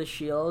of the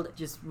shield,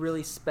 just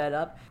really sped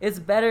up. It's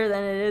better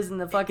than it is in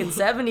the fucking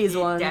 70s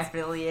ones. It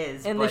definitely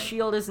is. And the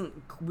shield isn't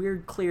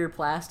weird clear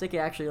plastic. It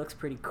actually looks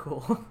pretty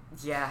cool.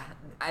 Yeah,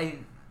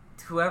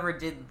 whoever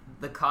did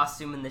the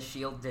costume and the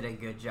shield did a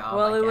good job.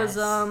 Well, I guess.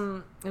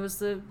 it was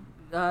the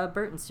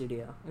Burton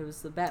studio. It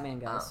was the Batman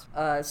guys.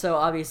 So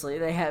obviously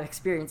they have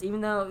experience,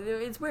 even though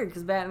it's weird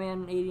because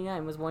Batman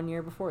 '89 was 1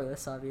 year before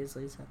this.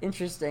 Obviously, so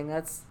interesting.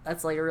 That's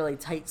like a really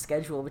tight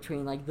schedule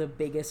between like the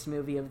biggest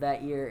movie of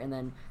that year and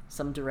then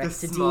some direct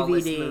to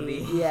DVD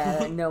movie. yeah,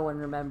 that no one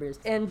remembers.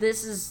 And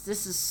this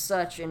is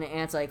such an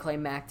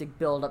anticlimactic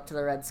build up to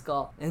the Red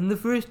Skull and the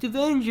first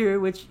Avenger,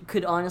 which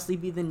could honestly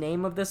be the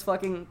name of this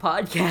fucking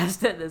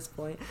podcast at this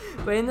point.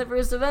 But in the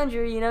first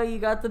Avenger, you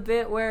got the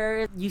bit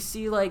where you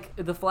see like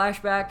the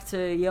flashback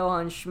to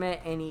Johann Schmidt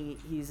and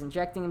he's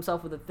injecting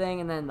himself with a thing,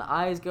 and then the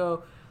eyes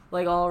go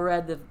like all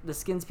red, the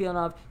skin's peeling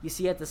off. You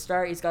see at the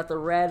start he's got the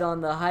red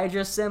on the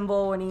Hydra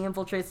symbol when he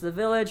infiltrates the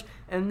village,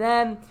 and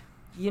then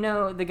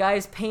the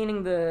guy's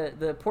painting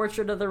the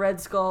portrait of the Red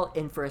Skull,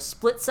 and for a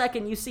split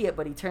second you see it,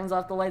 but he turns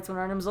off the lights when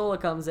Arnim Zola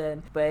comes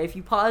in. But if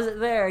you pause it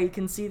there, you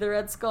can see the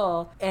Red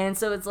Skull. And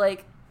so it's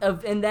like,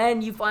 and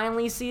then you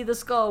finally see the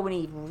skull when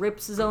he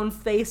rips his own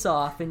face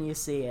off, and you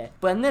see it.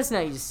 But in this,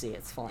 now you just see it.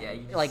 It's fine. Yeah,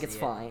 you just like, see it's it.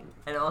 fine.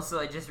 And also,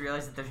 I just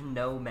realized that there's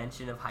no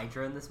mention of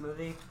Hydra in this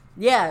movie.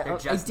 Yeah, They're I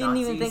just didn't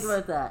even Nazis. think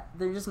about that.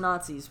 They're just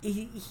Nazis.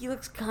 He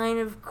looks kind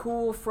of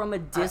cool from a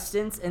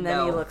distance, and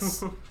then he no.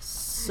 looks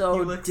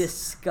so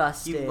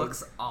disgusting. He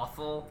looks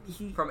awful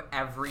from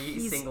every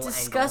single He's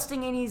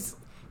disgusting, angle. and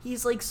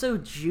he's like so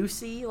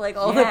juicy. Like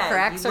all the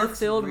cracks are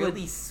filled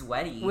really with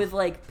sweaty. with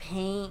like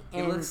paint. It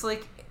and looks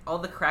like all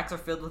the cracks are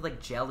filled with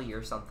like jelly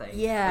or something.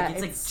 yeah,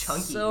 like, it's like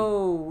chunky.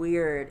 So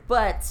weird.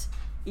 But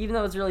even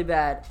though it's really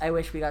bad, I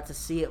wish we got to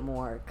see it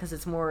more, because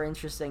it's more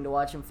interesting to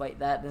watch him fight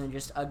that than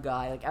just a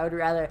guy. Like, I would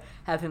rather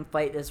have him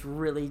fight this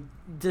really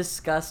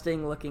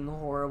disgusting looking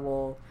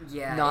horrible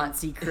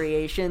Nazi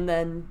creation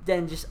than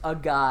just a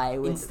guy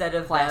with instead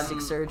of plastic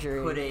them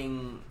surgery.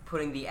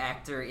 putting the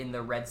actor in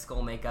the Red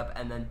Skull makeup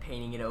and then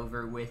painting it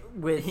over with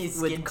his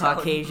with skin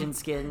Caucasian tone.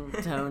 skin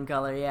tone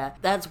color. Yeah,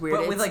 that's weird.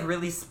 But with like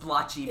really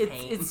splotchy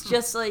paint. It's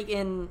just like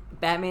in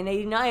Batman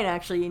 '89,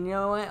 actually. And you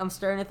know what? I'm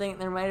starting to think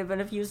there might have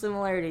been a few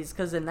similarities,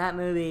 because in that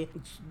movie,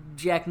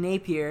 Jack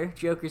Napier,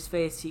 Joker's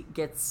face, he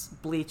gets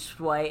bleached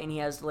white and he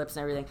has lips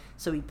and everything.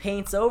 So he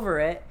paints over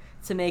it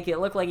to make it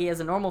look like he has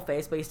a normal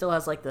face, but he still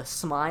has like the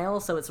smile,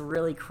 so it's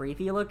really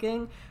creepy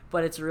looking,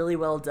 but it's really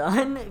well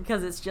done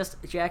because it's just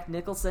Jack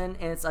Nicholson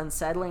and it's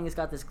unsettling. He's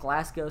got this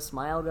Glasgow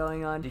smile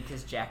going on.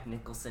 Because Jack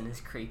Nicholson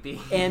is creepy.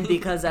 And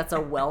because that's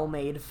a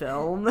well-made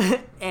film,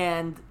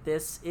 and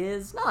this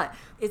is not.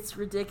 It's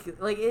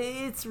ridiculous. Like,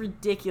 it's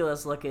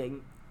ridiculous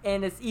looking.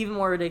 And it's even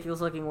more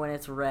ridiculous looking when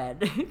it's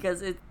red,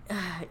 because it,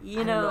 I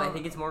don't know, I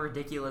think it's more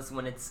ridiculous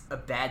when it's a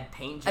bad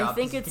paint job. I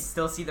think you can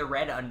still see the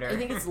red under. I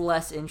think it's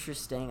less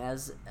interesting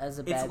as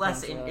a bad paint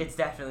job. It's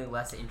definitely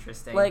less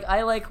interesting. Like,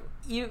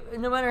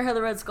 no matter how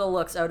the Red Skull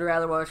looks, I would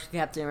rather watch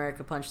Captain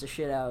America punch the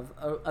shit out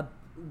of a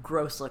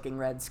gross-looking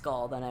Red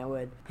Skull than I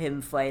would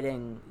him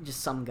fighting just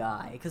some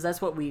guy, because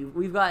that's what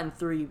we've gotten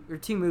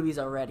 2 movies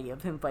already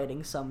of him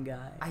fighting some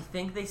guy. I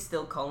think they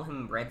still call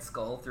him Red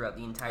Skull throughout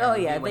the entire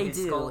movie when they his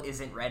do. skull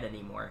isn't red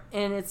anymore.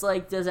 And it's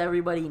like, does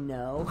everybody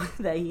know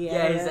that he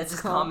has is that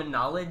just common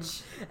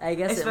knowledge? I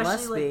guess Especially,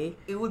 it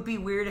must be. It would be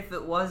weird if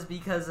it was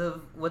because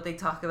of what they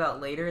talk about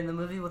later in the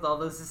movie with all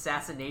those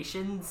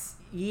assassinations.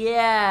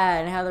 Yeah,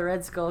 and how the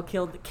Red Skull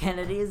killed the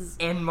Kennedys.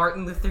 And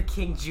Martin Luther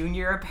King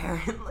Jr.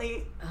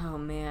 apparently. Oh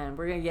man,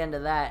 we're gonna get into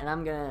that, and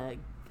I'm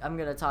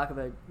gonna talk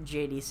about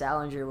J.D.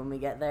 Salinger when we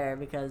get there,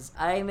 because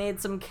I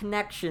made some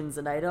connections,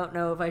 and I don't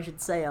know if I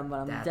should say them, but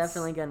I'm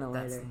definitely gonna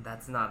later.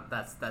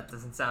 That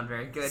doesn't sound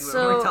very good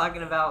So- when we're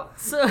talking about.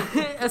 So,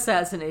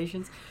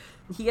 assassinations.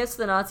 He gets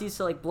the Nazis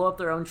to like blow up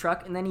their own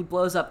truck, and then he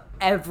blows up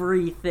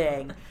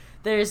everything.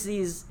 There's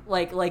these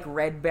like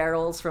red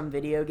barrels from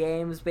video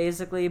games,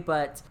 basically,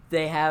 but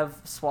they have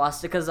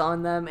swastikas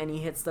on them, and he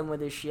hits them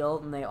with his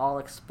shield, and they all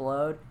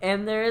explode.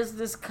 And there is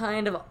this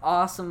kind of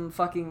awesome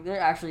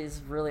there actually is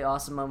a really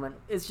awesome moment.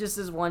 It's just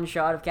this one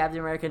shot of Captain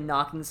America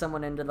knocking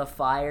someone into the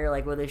fire,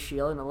 like with his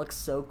shield, and it looks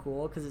so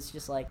cool, because it's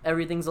just like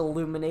everything's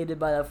illuminated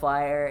by the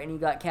fire, and you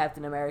got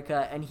Captain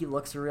America, and he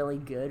looks really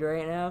good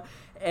right now.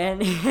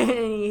 And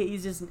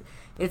he's just...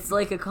 It's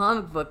like a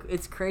comic book.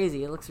 It's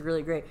crazy. It looks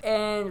really great.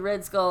 And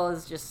Red Skull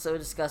is just so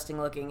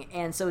disgusting looking.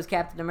 And so is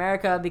Captain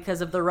America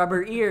because of the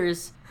rubber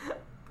ears.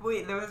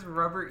 Wait, there was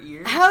rubber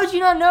ears? How'd you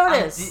not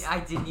notice? I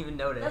didn't even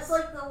notice. That's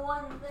like the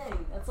one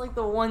thing. That's like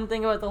the one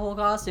thing about the whole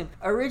costume.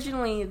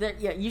 Originally,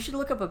 you should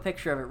look up a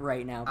picture of it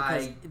right now,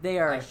 because they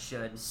are I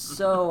should.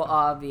 so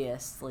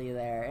obviously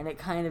there, and it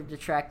kind of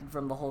detracted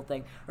from the whole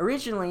thing.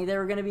 Originally, they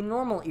were going to be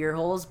normal ear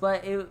holes,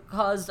 but it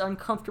caused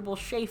uncomfortable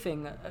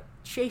chafing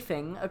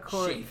chafing.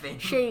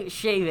 Chafing.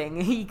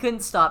 Shaving. He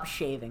couldn't stop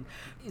shaving.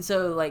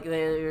 So, like,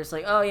 they're just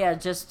like, oh yeah,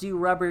 just do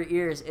rubber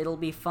ears. It'll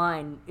be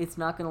fine. It's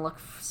not gonna look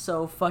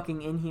so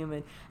fucking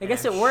inhuman. I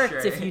guess it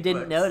worked if you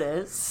didn't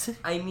notice.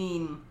 I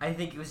mean, I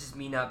think it was just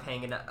me not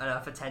paying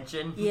enough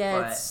attention. Yeah,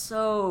 but it's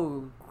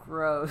so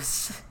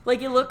gross.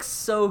 Like, it looks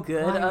so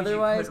good why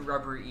otherwise. Would you put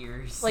rubber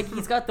ears? Like,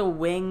 he's got the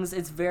wings.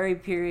 It's very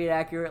period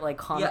accurate, like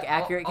comic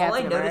accurate all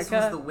Captain I noticed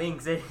America. was the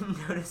wings. I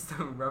didn't notice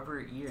the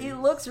rubber ears. It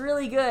looks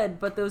really good,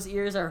 but those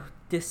ears are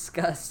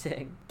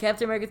disgusting.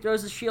 Captain America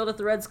throws his shield at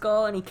the Red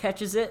Skull, and he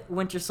catches it,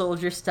 Winter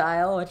Soldier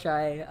style, which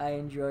I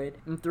enjoyed,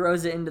 and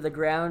throws it into the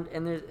ground.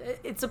 And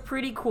it's a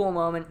pretty cool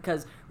moment,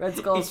 because Red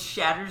Skull... It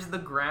shatters the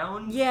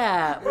ground?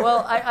 Yeah,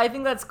 well, I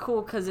think that's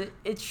cool, because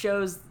it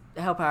shows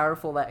how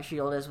powerful that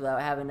shield is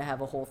without having to have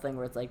a whole thing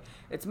where it's like,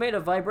 it's made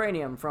of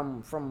vibranium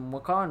from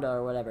Wakanda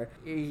or whatever.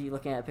 You're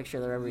looking at a picture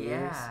of the rubber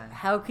ears.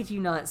 How could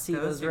you not see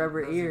those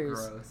rubber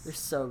ears? They're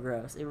so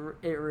gross. It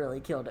really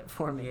killed it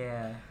for me.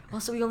 Yeah.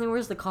 Also, he only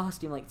wears the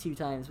costume like 2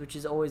 times, which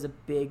is always a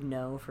big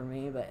no for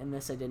me, but in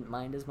this I didn't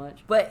mind as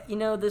much. But, you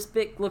know, this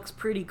bit looks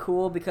pretty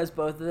cool because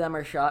both of them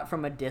are shot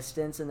from a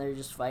distance and they're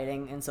just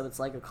fighting, and so it's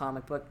like a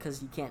comic book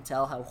because you can't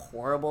tell how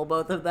horrible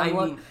both of them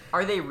look. I mean,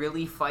 are they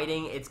really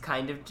fighting? It's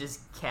kind of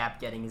just Cap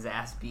getting his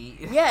ass beat.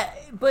 Yeah,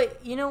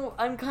 but, you know,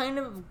 I'm kind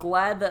of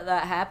glad that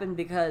happened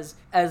because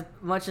as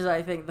much as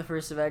I think the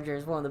first Avenger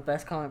is one of the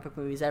best comic book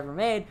movies ever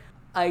made,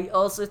 I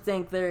also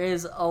think there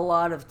is a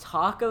lot of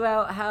talk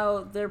about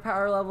how their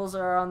power levels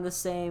are on the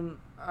same,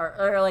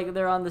 or like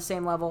they're on the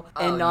same level,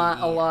 and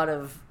not a lot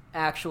of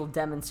actual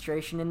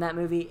demonstration in that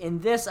movie. In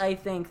this, I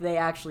think they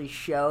actually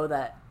show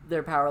that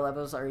their power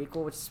levels are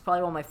equal, which is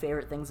probably one of my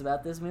favorite things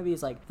about this movie,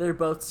 is like they're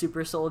both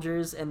super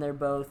soldiers and they're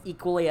both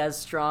equally as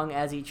strong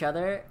as each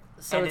other,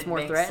 so and it's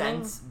more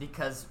threatening. Sense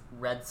because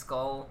Red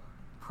Skull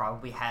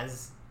probably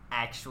has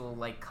actual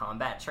like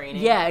combat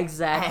training. Yeah,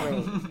 exactly.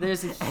 And,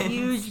 there's a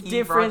huge Steve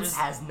difference. Rogers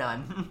has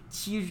none.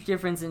 Huge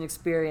difference in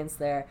experience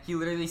there. He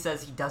literally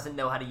says he doesn't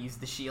know how to use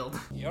the shield.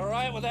 You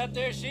alright with that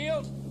there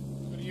shield?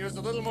 Could use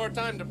a little more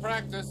time to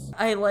practice.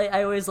 I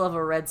always love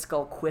a Red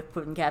Skull quip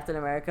when Captain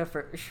America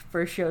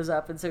first shows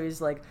up, and so he's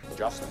like,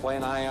 just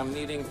when I am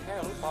needing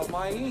help of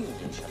my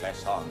English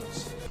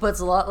lessons. But it's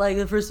a lot like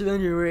the first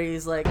Avenger where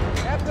he's like,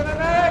 Captain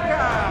America!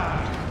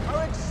 How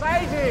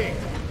exciting!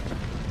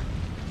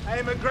 I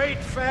am a great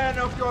fan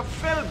of your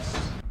films.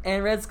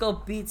 and Red Skull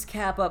beats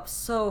Cap up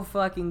so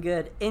fucking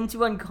good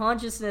into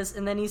unconsciousness,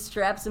 and then he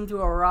straps him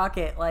to a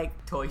rocket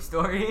like Toy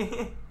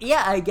Story.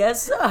 Yeah, I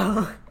guess so.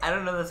 I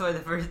don't know. That's why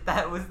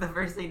that was the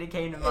first thing that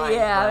came to mind.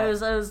 Yeah,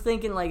 but... I was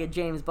thinking like a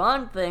James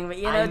Bond thing, but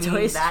you know, I mean,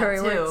 Toy Story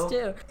too. works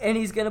too. And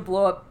he's gonna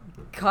blow up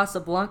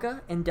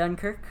Casablanca and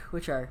Dunkirk,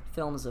 which are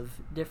films of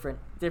different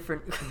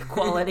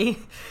quality.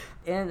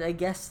 And I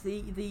guess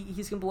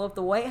he's gonna blow up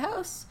the White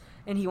House.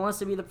 And he wants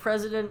to be the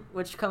president,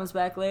 which comes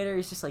back later.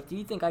 He's just like, do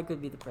you think I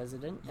could be the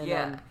president? And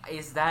yeah,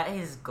 is that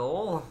his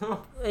goal?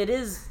 It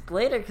is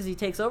later because he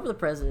takes over the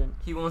president.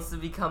 He wants to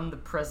become the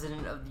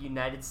president of the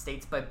United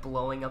States by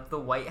blowing up the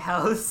White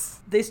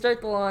House. They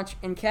start the launch,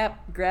 and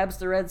Cap grabs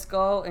the Red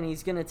Skull, and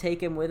he's going to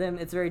take him with him.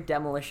 It's very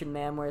Demolition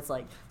Man, where it's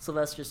like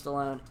Sylvester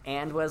Stallone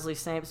and Wesley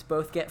Snipes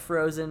both get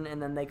frozen,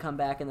 and then they come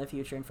back in the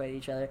future and fight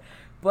each other.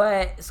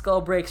 But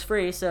Skull breaks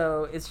free,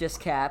 so it's just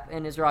Cap,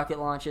 and his rocket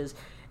launches.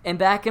 And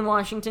back in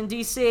Washington,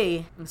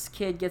 D.C., this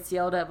kid gets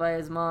yelled at by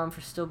his mom for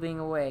still being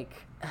awake.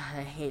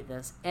 I hate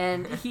this.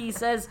 And he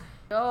says,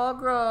 oh, I'll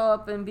grow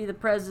up and be the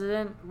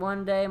president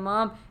one day,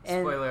 Mom.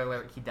 And, spoiler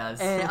alert, he does.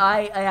 And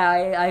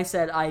I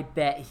said, I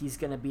bet he's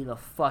going to be the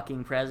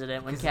fucking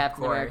president when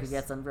Captain America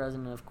gets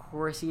unfrozen. And of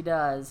course he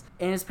does.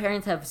 And his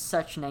parents have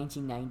such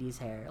 1990s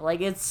hair.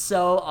 Like, it's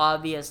so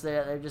obvious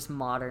that they're just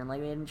modern. Like,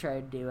 they didn't try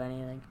to do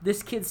anything.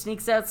 This kid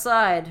sneaks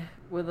outside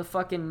with a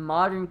fucking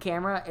modern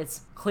camera.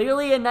 It's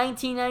clearly a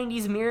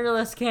 1990s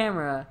mirrorless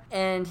camera.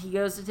 And he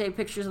goes to take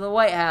pictures of the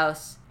White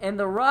House. And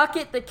the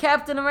rocket that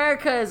Captain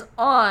America is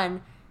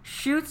on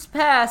shoots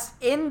past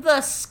in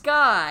the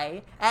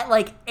sky at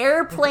like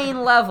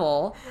airplane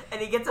level. And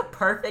he gets a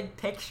perfect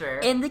picture.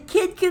 And the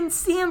kid can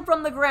see him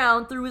from the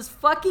ground through his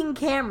fucking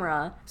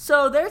camera.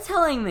 So they're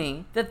telling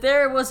me that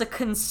there was a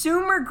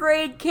consumer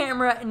grade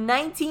camera in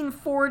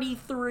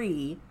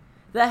 1943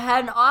 that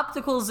had an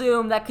optical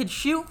zoom that could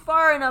shoot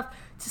far enough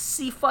to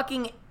see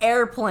fucking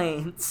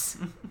airplanes.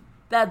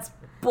 That's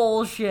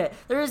bullshit.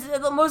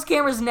 Most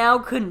cameras now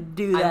couldn't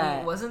do that. I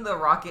mean, wasn't the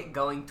rocket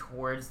going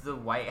towards the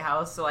White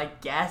House? So I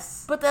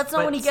guess. But that's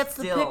not when he gets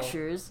the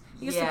pictures.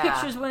 He gets the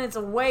pictures when it's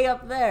way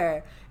up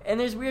there. And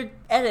there's weird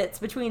edits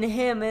between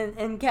him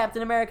and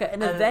Captain America.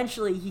 And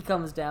eventually he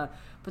comes down.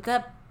 But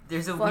that...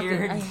 There's a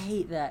I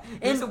hate that.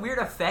 There's a weird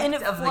effect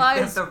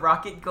of the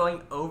rocket going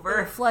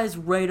over. It flies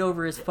right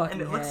over his fucking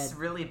head. And it looks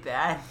really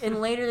bad.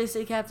 And later they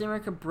say Captain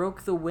America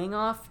broke the wing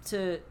off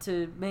to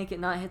make it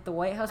not hit the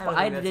White House. But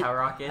that's how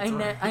rockets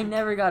work. I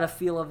never got a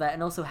feel of that.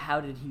 And also,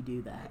 how did he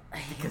do that?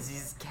 Because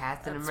he's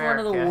Captain That's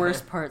America. one of the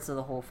worst parts of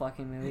the whole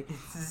fucking movie.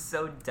 This is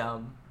so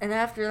dumb. And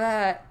after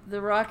that, the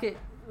rocket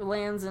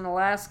lands in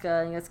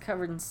Alaska and gets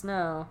covered in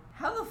snow.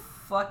 How the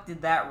fuck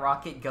did that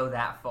rocket go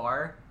that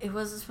far? It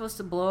wasn't supposed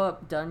to blow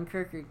up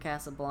Dunkirk or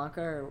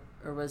Casablanca,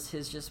 or was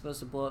his just supposed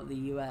to blow up the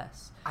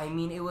U.S.? I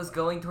mean, it was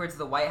going towards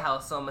the White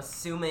House, so I'm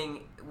assuming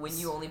when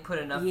you only put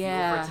enough fuel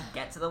for it to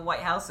get to the White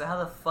House, so how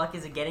the fuck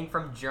is it getting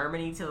from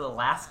Germany to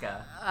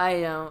Alaska?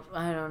 I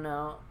don't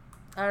know.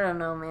 I don't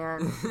know,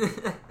 man.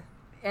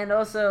 And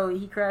also,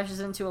 he crashes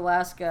into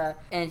Alaska,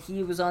 and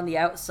he was on the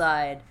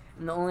outside,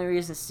 and the only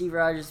reason Steve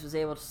Rogers was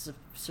able to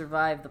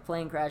survive the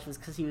plane crash was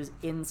because he was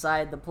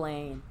inside the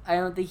plane. I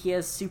don't think he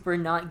has super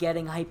not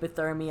getting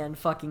hypothermia and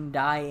fucking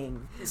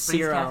dying serum. But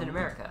he's Captain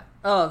America.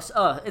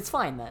 Oh, it's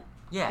fine then.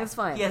 Yeah, it's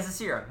fine. He has a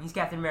serum. He's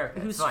Captain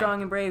America. Who's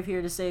strong and brave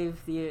here to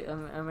save the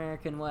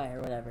American way,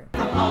 or whatever.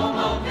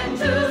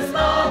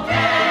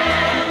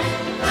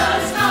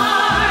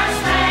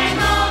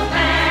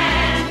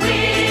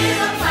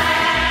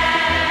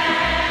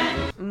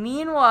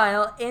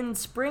 Meanwhile, in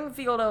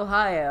Springfield,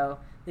 Ohio,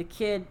 the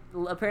kid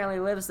apparently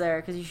lives there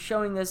because he's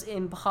showing this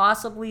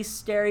impossibly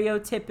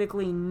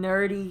stereotypically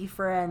nerdy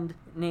friend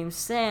named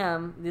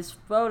Sam this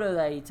photo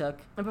that he took.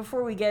 And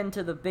before we get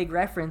into the big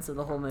reference of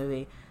the whole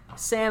movie,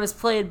 Sam is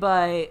played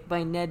by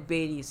Ned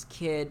Beatty's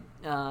kid,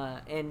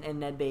 and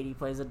Ned Beatty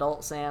plays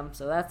adult Sam,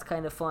 so that's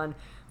kind of fun.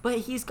 But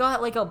he's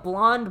got like a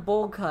blonde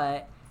bowl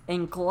cut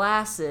and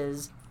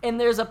glasses, and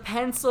there's a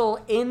pencil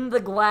in the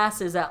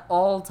glasses at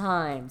all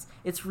times.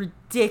 It's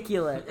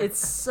ridiculous. It's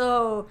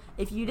so...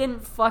 If you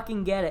didn't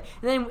fucking get it.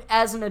 And then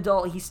as an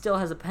adult, he still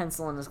has a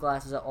pencil in his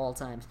glasses at all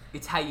times.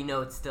 It's how you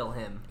know it's still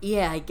him.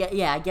 Yeah, I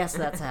guess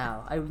that's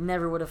how. I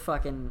never would have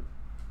fucking...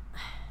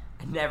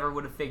 I never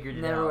would have figured it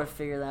out. Never would have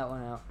figured that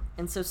one out.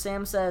 And so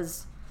Sam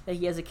says that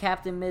he has a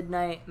Captain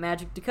Midnight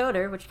magic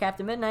decoder, which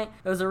Captain Midnight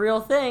was a real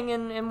thing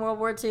in World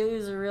War II. It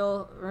was a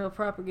real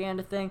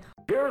propaganda thing.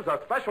 Here's a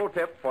special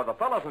tip for the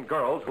fellas and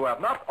girls who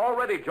have not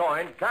already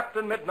joined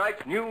Captain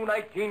Midnight's new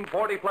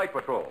 1940 Flight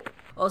Patrol.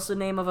 Also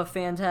name of a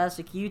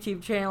fantastic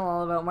YouTube channel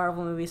all about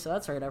Marvel movies, so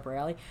that's right up our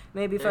alley.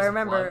 Maybe if I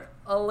remember,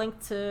 I'll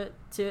link to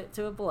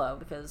it below,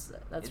 because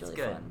that's it's really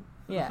good. fun.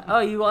 Yeah. Oh,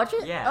 you watch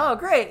it? Yeah. Oh,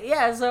 great.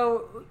 Yeah,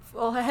 so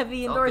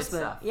heavy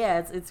endorsement. All good stuff.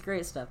 Yeah, it's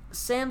great stuff.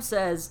 Sam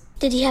says...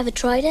 Did he have a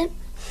trident?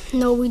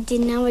 No, we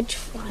didn't have a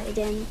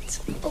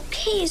trident.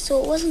 Okay,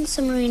 so it wasn't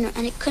Submariner,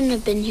 and it couldn't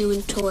have been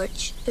Human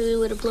Torch. It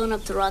would have blown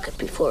up the rocket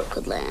before it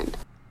could land.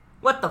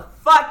 What the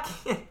fuck?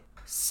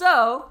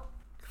 So,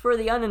 for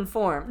the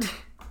uninformed,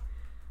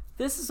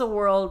 this is a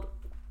world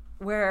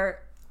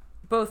where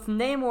both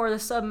Namor the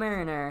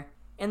Submariner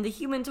and the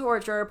Human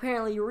Torch are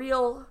apparently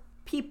real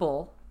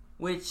people.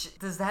 Which,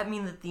 does that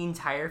mean that the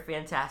entire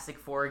Fantastic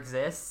Four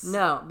exists?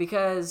 No,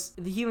 because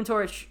the Human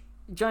Torch,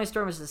 Johnny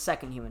Storm is the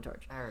second Human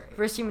Torch. Alright.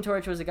 First Human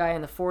Torch was a guy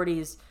in the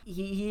 40s.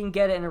 He didn't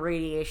get it in a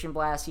radiation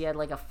blast. He had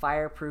like a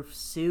fireproof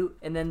suit,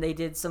 and then they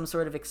did some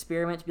sort of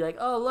experiment to be like,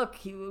 oh look,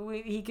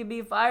 he could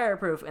be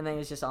fireproof, and then he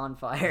was just on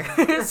fire.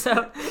 So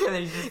and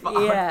then he's just on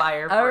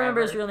fire forever. I don't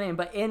remember his real name,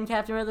 but in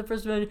Captain America: The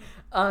First Avenger,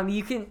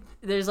 you can.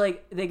 There's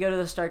like they go to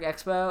the Stark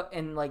Expo,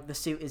 and like the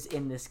suit is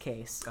in this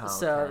case. Oh,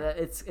 so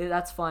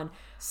that's fun.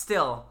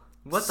 Still,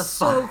 what the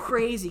so fuck?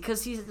 crazy,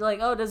 because he's like,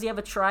 oh, does he have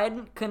a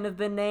trident? Couldn't have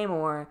been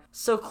Namor.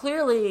 So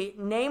clearly,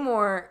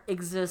 Namor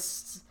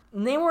exists.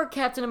 Namor,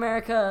 Captain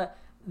America,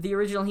 the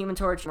original Human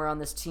Torch were on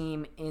this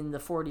team in the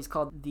 40s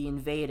called the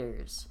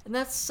Invaders. And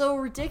that's so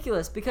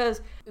ridiculous,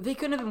 because they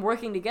couldn't have been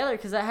working together,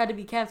 because that had to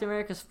be Captain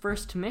America's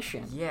first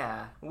mission.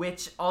 Yeah,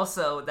 which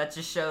also, that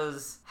just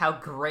shows how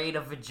great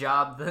of a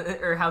job,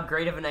 or how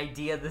great of an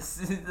idea the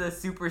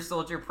Super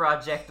Soldier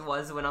Project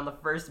was, when on the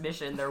first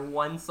mission, their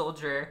one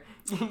soldier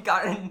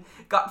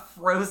got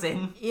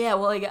frozen. Yeah,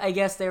 well, I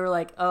guess they were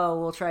like, oh,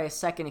 we'll try a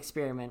second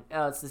experiment.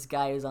 Oh, it's this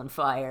guy who's on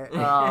fire.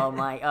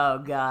 Oh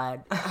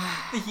god.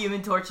 The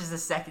Human Torch is the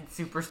second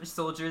super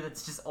soldier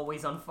that's just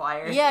always on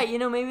fire. Yeah,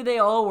 maybe they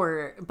all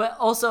were. But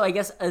also, I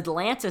guess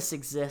Atlantis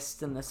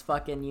exists in this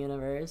fucking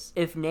universe.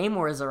 If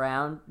Namor is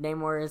around,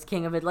 Namor is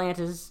king of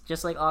Atlantis,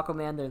 just like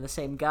Aquaman. They're the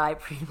same guy,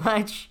 pretty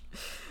much.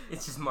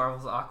 It's just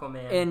Marvel's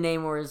Aquaman. And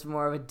Namor is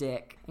more of a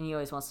dick. And he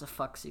always wants to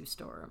fuck Sue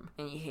Storm.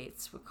 And he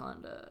hates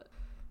Wakanda.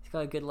 He's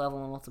got a good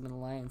level in Ultimate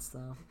Alliance,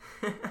 though.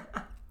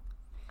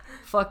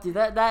 Fuck, dude,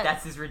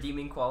 that's his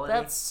redeeming quality.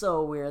 That's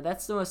so weird.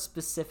 That's the most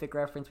specific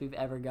reference we've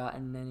ever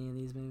gotten in any of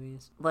these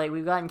movies. Like,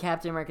 we've gotten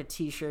Captain America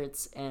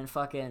t-shirts and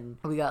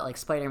we got, like,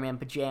 Spider-Man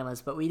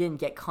pajamas, but we didn't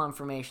get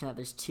confirmation that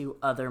there's two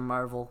other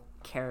Marvel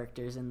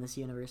characters in this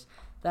universe.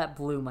 That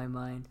blew my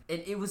mind.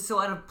 It was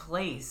so out of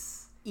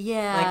place.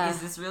 Yeah. Like,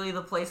 is this really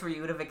the place where you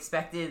would have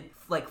expected,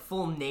 like,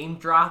 full name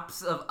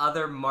drops of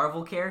other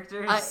Marvel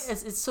characters?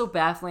 It's so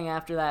baffling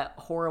after that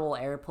horrible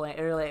airplane,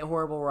 or like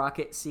horrible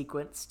rocket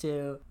sequence,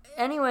 too.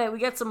 Anyway, we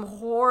get some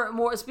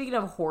speaking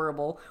of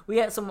horrible, we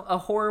get a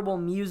horrible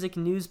music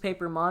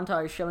newspaper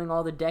montage showing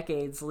all the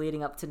decades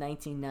leading up to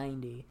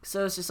 1990.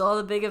 So it's just all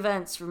the big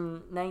events from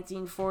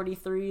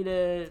 1943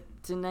 to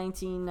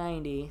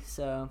 1990,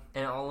 so...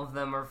 And all of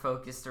them are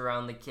focused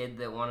around the kid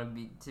that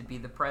wanted to be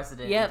the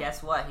president. Yep. And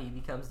guess what? He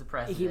becomes the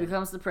president. He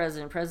becomes the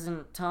president.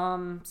 President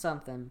Tom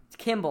something.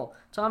 Kimball.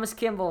 Thomas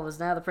Kimball is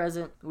now the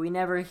president. We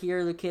never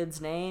hear the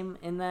kid's name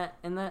in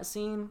that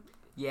scene.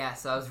 Yeah,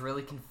 so I was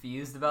really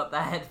confused about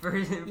that for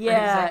a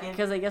Yeah, second.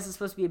 because I guess it's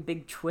supposed to be a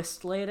big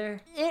twist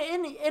later.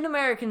 In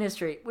American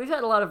history, we've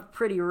had a lot of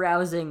pretty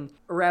rousing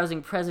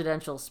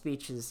presidential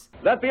speeches.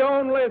 That the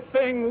only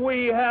thing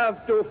we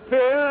have to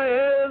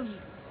fear is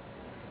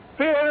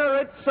fear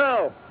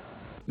itself.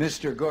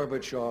 Mr.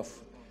 Gorbachev,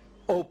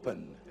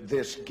 open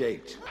this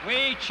gate.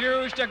 We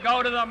choose to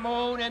go to the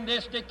moon in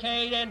this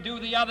decade and do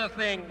the other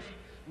things,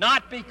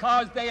 not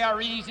because they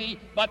are easy,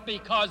 but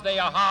because they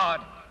are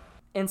hard.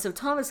 And so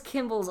Thomas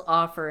Kimball's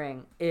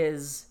offering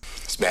is...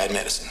 It's bad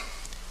medicine.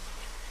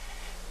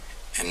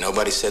 And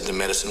nobody said the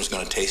medicine was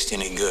going to taste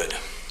any good.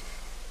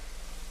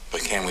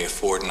 But can we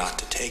afford not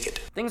to take it?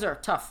 Things are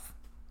tough.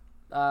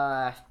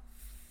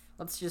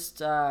 Let's just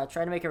try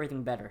to make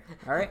everything better,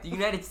 all right? The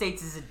United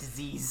States is a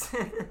disease.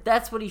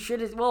 That's what he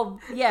should... Well,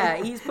 yeah,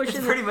 he's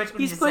pushing... pretty much what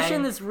he's he's pushing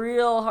saying. this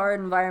real hard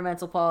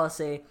environmental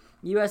policy.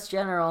 U.S.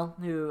 General,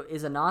 who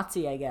is a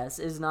Nazi, I guess,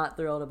 is not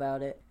thrilled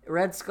about it.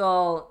 Red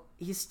Skull,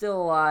 he's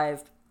still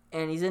alive,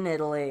 and he's in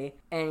Italy,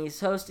 and he's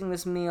hosting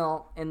this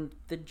meal, and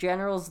the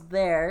general's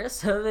there,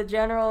 so the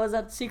general is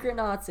a secret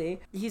Nazi.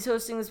 He's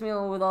hosting this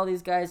meal with all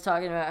these guys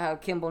talking about how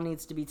Kimball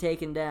needs to be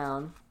taken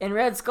down. And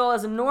Red Skull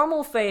has a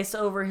normal face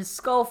over his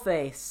skull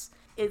face.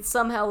 It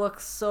somehow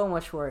looks so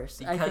much worse.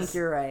 Because, I think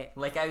you're right.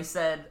 Like I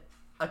said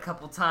a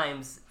couple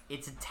times,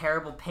 it's a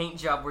terrible paint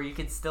job where you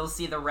can still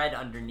see the red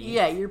underneath.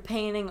 Yeah, you're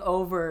painting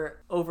over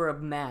a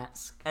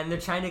mask. And they're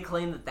trying to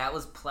claim that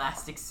was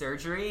plastic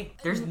surgery.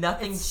 There's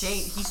nothing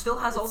changed. He still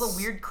has all the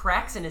weird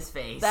cracks in his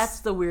face. That's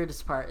the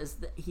weirdest part, is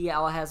that he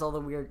has all the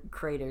weird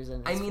craters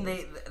in his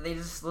face. They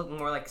just look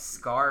more like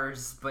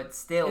scars, but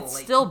still... It's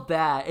still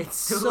bad. It's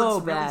still so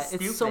looks really bad.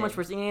 It's so stupid. much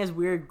worse. And he has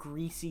weird,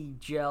 greasy,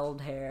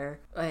 gelled hair.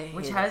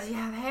 Which has you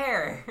have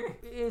hair.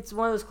 It's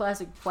one of those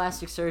classic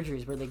plastic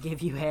surgeries where they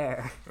give you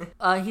hair.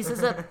 He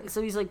says that,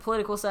 so he's like,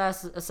 political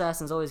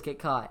assassins always get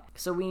caught,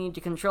 so we need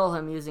to control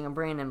him using a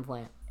brain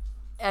implant.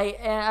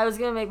 I was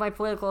going to make my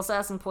political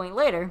assassin point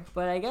later,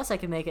 but I guess I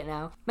can make it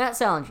now. Matt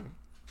Salinger,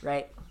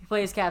 right? He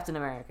plays Captain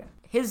America.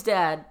 His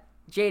dad,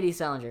 J.D.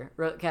 Salinger,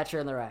 wrote Catcher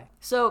in the Rye.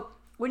 So,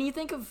 when you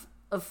think of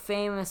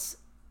famous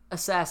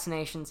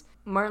assassinations,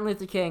 Martin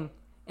Luther King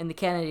and the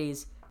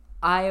Kennedys,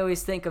 I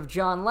always think of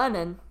John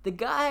Lennon. The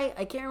guy,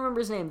 I can't remember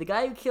his name, the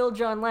guy who killed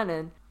John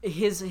Lennon,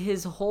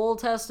 his whole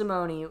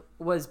testimony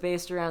was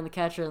based around the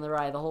Catcher in the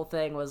Rye. The whole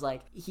thing was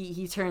like,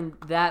 he turned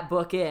that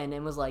book in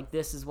and was like,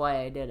 this is why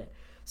I did it.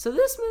 So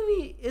this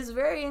movie is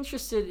very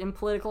interested in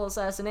political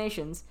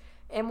assassinations,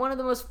 and one of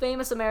the most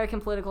famous American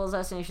political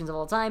assassinations of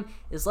all time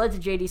is led to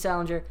J.D.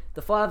 Salinger,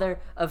 the father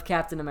of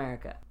Captain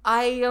America.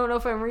 I don't know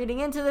if I'm reading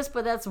into this,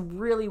 but that's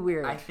really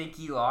weird. I think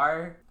you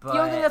are, but... You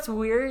don't think that's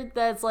weird?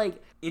 That's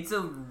like... It's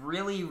a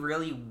really,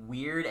 really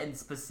weird and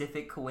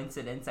specific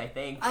coincidence, I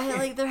think.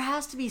 There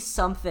has to be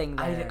something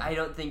there. I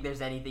don't think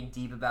there's anything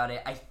deep about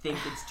it. I think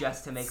it's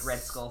just to make Red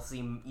Skull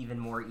seem even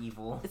more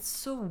evil. It's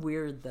so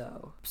weird,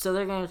 though. So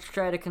they're going to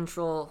try to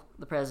control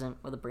the president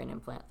with a brain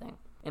implant thing.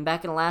 And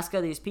back in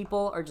Alaska, these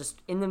people are just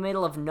in the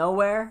middle of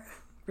nowhere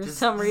for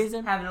some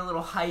reason. Having a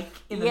little hike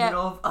in the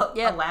middle of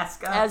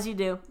Alaska. As you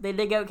do. They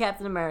dig out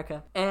Captain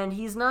America. And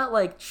he's not,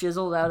 like,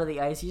 chiseled out of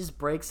the ice. He just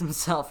breaks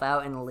himself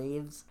out and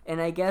leaves. And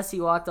I guess he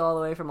walked all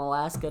the way from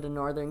Alaska to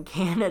northern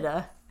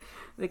Canada.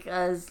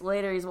 Because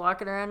later he's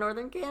walking around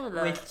northern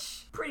Canada.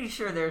 Which, pretty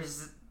sure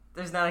there's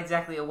not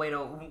exactly a way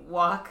to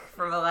walk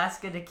from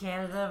Alaska to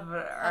Canada,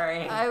 but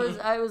alright.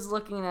 I was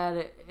looking at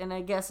it, and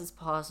I guess it's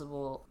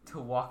possible. To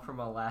walk from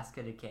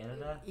Alaska to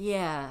Canada?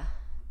 Yeah.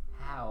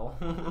 How?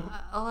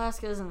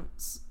 Alaska isn't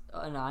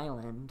an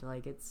island.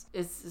 Like,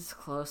 it's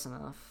close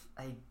enough.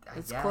 I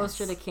it's guess.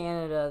 closer to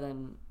Canada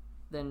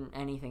than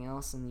anything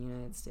else in the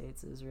United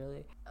States is,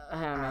 really.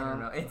 I don't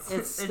know.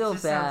 It's still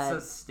just bad.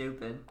 Sounds so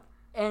stupid.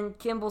 And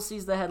Kimball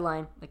sees the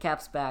headline, the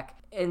Cap's back.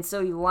 And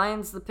so he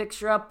lines the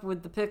picture up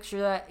with the picture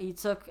that he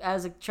took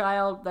as a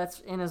child that's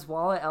in his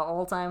wallet at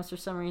all times for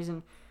some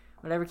reason.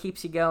 Whatever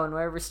keeps you going,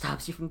 whatever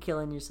stops you from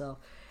killing yourself.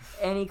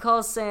 And he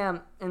calls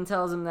Sam and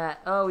tells him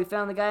that, oh, we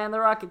found the guy on the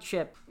rocket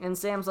ship. And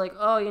Sam's like,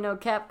 oh,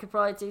 Cap could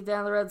probably take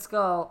down the Red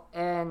Skull.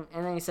 And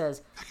then he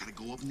says, I gotta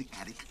go up in the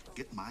attic,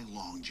 get my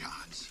long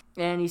johns.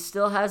 And he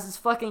still has his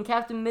fucking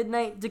Captain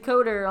Midnight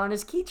decoder on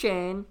his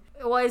keychain.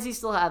 Why does he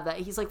still have that?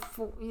 He's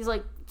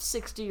like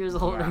 60 years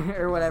old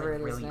or whatever it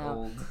is really now.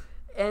 Old.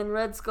 And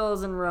Red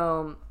Skull's in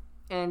Rome,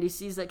 and he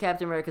sees that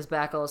Captain America's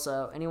back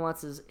also, and he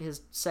wants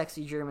his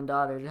sexy German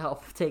daughter to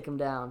help take him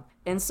down.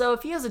 And so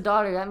if he has a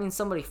daughter, that means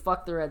somebody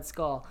fucked the Red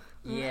Skull.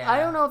 Yeah. I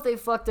don't know if they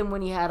fucked him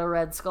when he had a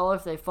red skull or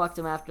if they fucked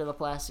him after the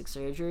plastic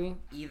surgery.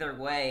 Either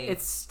way,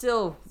 it's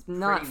still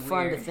not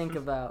fun weird. to think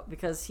about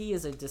because he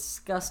is a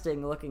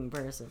disgusting looking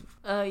person.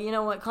 You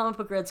know what? Comic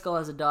Book Red Skull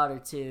has a daughter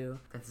too.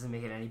 That doesn't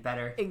make it any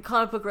better. And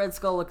Comic Book Red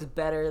Skull looks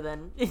better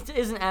than it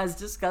isn't as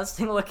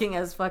disgusting looking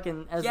as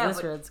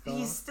this Red Skull.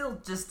 He's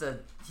still just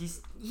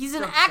he's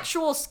an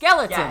actual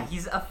skeleton. Yeah,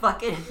 he's a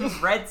fucking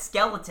red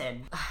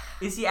skeleton.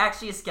 Is he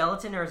actually a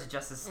skeleton or is it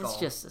just a skull? It's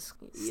just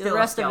the Still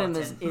rest a of him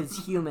skeleton.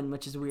 is human,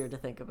 which is weird to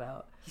think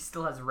about. He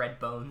still has red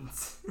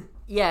bones.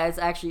 Yeah, it's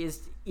actually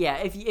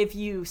if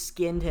you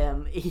skinned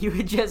him, he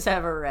would just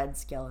have a red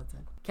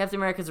skeleton. Captain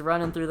America's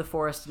running through the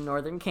forest in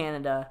northern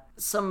Canada.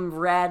 Some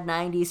rad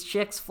 90s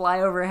chicks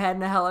fly overhead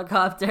in a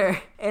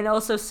helicopter. And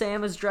also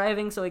Sam is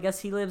driving, so I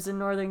guess he lives in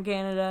northern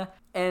Canada.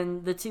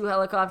 And the two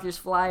helicopters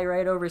fly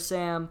right over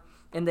Sam.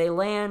 And they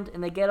land,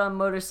 and they get on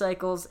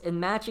motorcycles in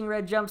matching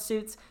red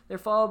jumpsuits. They're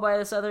followed by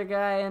this other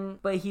guy,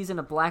 but he's in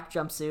a black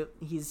jumpsuit.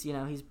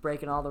 He's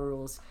breaking all the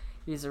rules.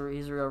 He's a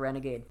real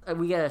renegade.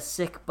 We get a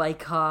sick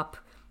bike hop,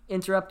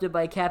 interrupted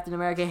by Captain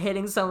America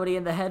hitting somebody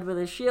in the head with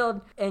his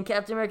shield, and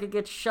Captain America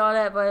gets shot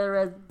at by the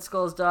Red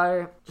Skull's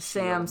daughter.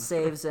 Sam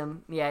saves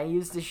him. Yeah, he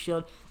used his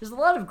shield. There's a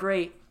lot of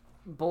great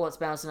bullets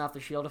bouncing off the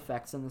shield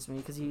effects in this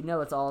movie, because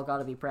it's all got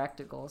to be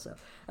practical, so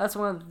that's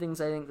one of the things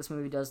I think this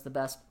movie does the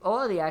best. A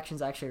lot of the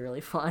action's actually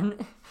really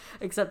fun,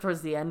 except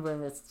towards the end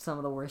when it's some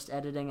of the worst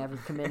editing ever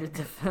committed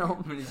to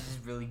film. It's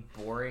just really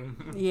boring.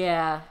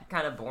 Yeah.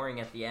 Kind of boring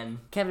at the end.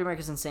 Captain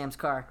America's in Sam's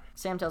car.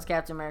 Sam tells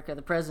Captain America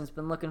the president's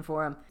been looking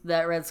for him,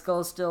 that Red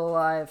Skull's still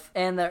alive,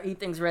 and that he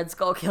thinks Red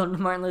Skull killed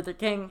Martin Luther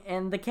King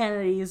and the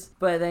Kennedys.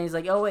 But then he's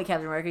like, oh wait,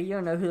 Captain America, you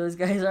don't know who those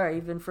guys are.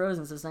 You've been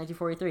frozen since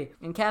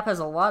 1943. And Cap has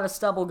a lot of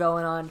stubble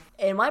going on.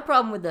 And my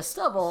problem with the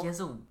stubble... He has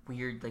a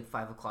weird,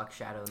 5 o'clock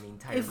shadow in the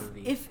entire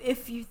movie.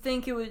 If you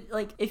think it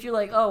would, if you're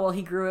like, oh, well,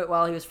 he grew it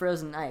while he was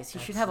frozen in ice. He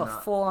should have a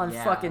full-on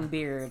fucking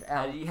beard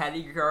out. Had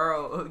he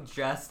grow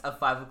just a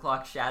 5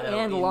 o'clock shadow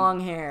and long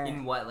hair.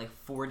 In what,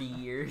 40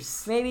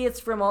 years? Maybe it's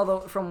from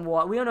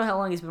we don't know how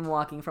long he's been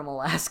walking from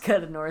Alaska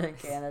to northern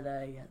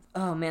Canada, I guess.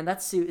 Oh man,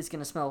 that suit is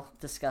gonna smell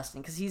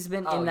disgusting, because he's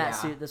been in that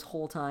suit this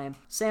whole time.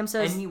 Sam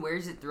says... And he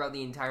wears it throughout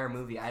the entire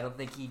movie. I don't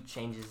think he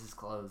changes his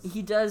clothes.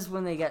 He does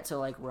when they get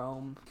to,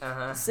 Rome.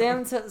 Uh-huh.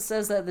 Sam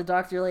says that the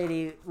doctor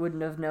lady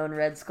wouldn't have known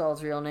Red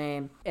Skull's real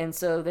name, and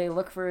so they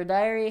look for a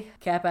diary.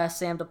 Cap asks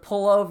Sam to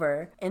pull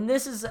over, and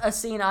this is a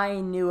scene I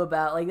knew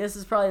about. This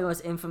is probably the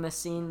most infamous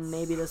scene in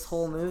maybe this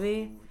whole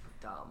movie.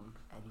 Dumb,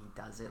 and he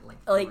does it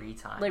 3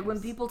 times.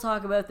 When people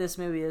talk about this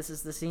movie, this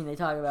is the scene they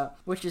talk about,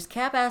 which is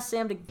Cap asks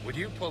Sam to... Would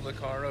you pull the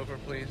car over,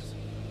 please?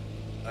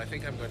 I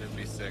think I'm going to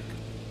be sick.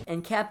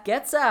 And Cap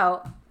gets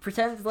out,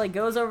 pretends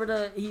goes over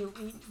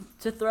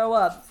to throw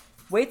up,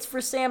 waits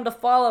for Sam to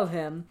follow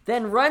him,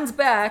 then runs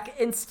back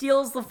and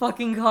steals the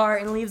fucking car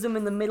and leaves him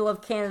in the middle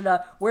of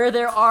Canada where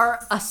there are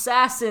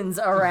assassins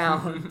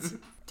around.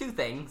 2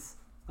 things.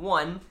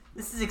 1,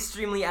 this is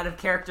extremely out of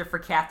character for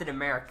Captain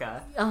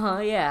America.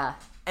 Yeah.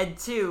 And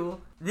 2,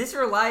 this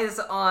relies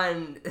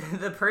on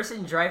the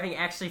person driving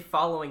actually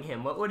following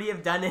him. What would he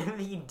have done if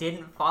he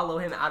didn't follow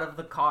him out of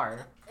the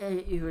car?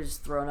 He was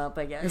just thrown up,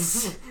 I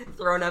guess.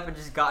 Thrown up and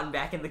just gotten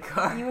back in the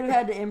car. You would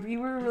have had to.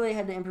 You would have really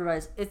had to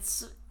improvise.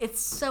 It's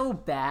so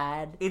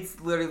bad. It's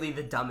literally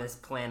the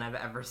dumbest plan I've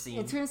ever seen.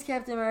 It turns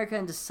Captain America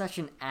into such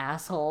an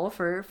asshole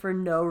for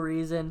no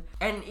reason.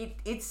 And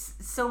it's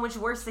so much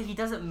worse that he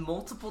does it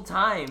multiple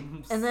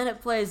times. And then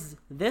it plays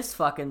this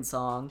fucking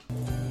song.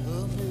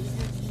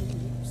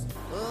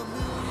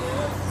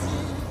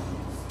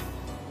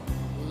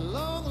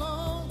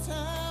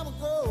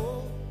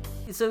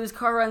 So his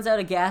car runs out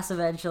of gas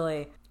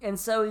eventually, and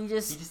so he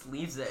just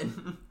leaves it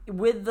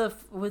with the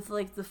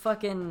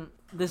fucking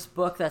this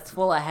book that's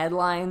full of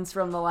headlines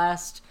from the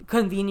last,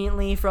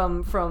 conveniently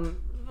from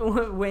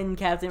when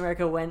Captain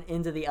America went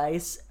into the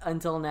ice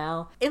until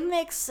now. It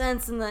makes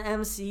sense in the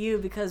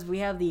MCU because we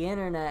have the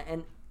internet,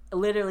 and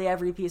literally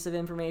every piece of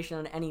information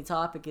on any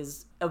topic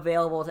is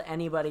available to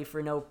anybody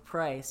for no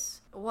price.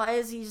 Why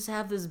does he just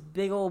have this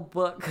big old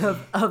book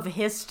of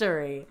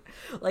history?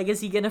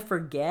 Is he gonna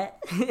forget?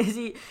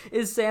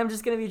 Is Sam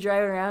just gonna be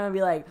driving around and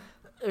be like,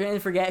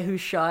 and forget who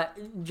shot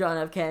John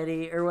F.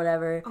 Kennedy or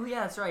whatever? Oh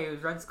yeah, that's right, it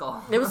was Red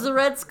Skull. It was the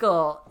Red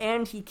Skull,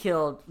 and he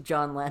killed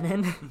John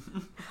Lennon.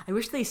 I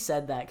wish they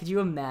said that. Could you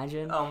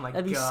imagine? Oh my god.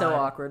 That'd be so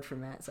awkward for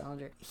Matt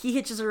Salinger. He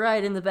hitches a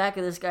ride in the back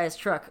of this guy's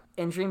truck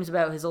and dreams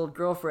about his old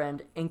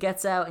girlfriend and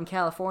gets out in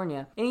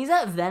California. And he's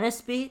at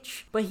Venice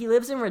Beach, but he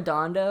lives in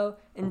Redondo,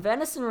 and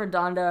Venice and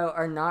Redondo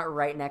are not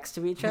right next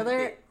to each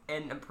other.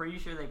 And I'm pretty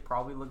sure they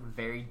probably look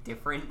very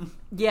different.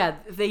 Yeah,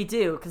 they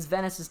do, because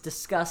Venice is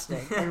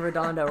disgusting and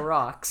Redondo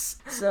rocks.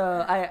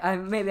 So I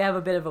maybe have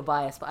a bit of a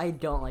bias, but I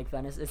don't like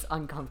Venice. It's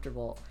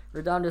uncomfortable.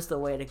 Redondo's the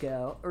way to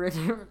go.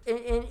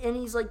 And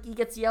he's he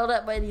gets yelled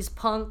at by these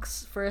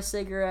punks for a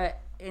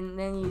cigarette, and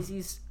then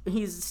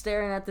he's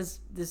staring at this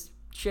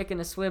chick in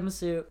a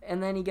swimsuit,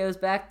 and then he goes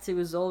back to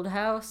his old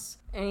house,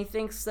 and he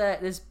thinks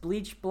that this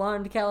bleach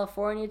blonde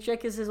California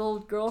chick is his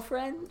old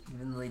girlfriend.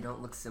 Even though they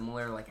don't look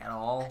similar, at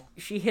all.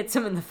 She hits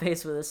him in the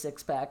face with a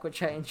 6-pack,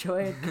 which I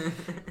enjoyed.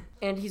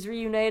 And he's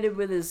reunited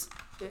with his,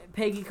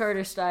 Peggy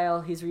Carter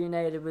style, he's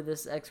reunited with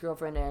his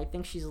ex-girlfriend, and I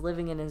think she's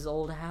living in his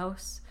old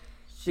house.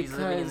 She's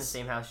living in the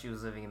same house she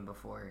was living in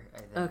before, I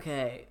think.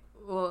 Okay.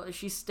 Well,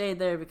 she stayed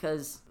there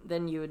because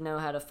then you would know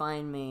how to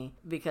find me,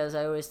 because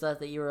I always thought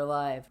that you were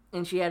alive.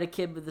 And she had a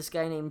kid with this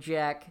guy named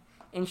Jack,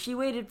 and she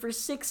waited for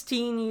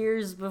 16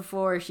 years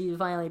before she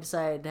finally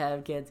decided to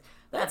have kids.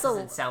 That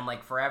doesn't sound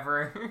like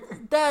forever.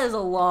 That is a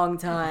long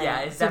time.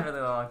 Yeah, it's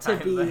definitely a long time.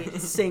 To be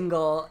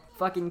single.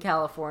 Fucking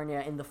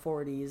California in the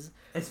 40s.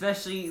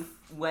 Especially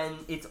when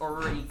it's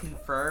already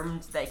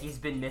confirmed that he's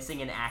been missing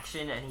in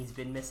action, and he's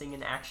been missing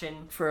in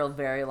action for a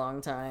very long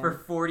time. For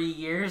 40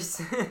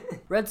 years.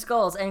 Red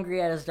Skull's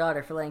angry at his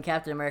daughter for letting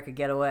Captain America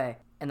get away.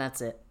 And that's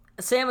it.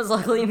 Sam has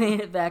luckily made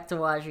it back to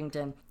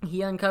Washington.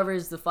 He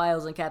uncovers the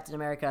files on Captain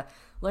America,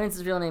 learns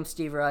his real name,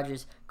 Steve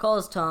Rogers,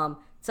 calls Tom,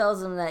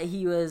 tells him that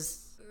he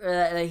has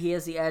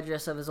the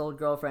address of his old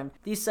girlfriend.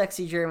 These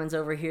sexy Germans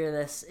overhear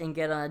this and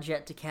get on a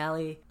jet to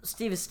Cali.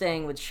 Steve is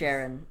staying with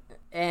Sharon.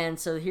 And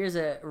so here's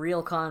a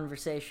real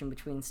conversation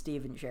between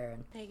Steve and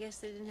Sharon. I guess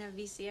they didn't have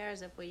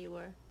VCRs up where you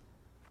were.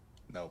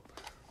 Nope.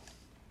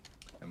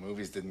 The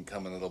movies didn't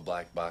come in little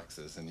black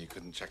boxes, and you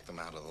couldn't check them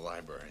out of the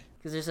library.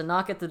 Because there's a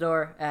knock at the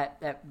door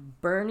at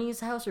Bernie's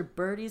house or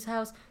Birdie's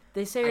house.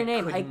 They say her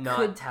name. I could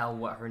not tell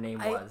what her name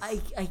was.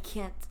 I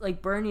can't...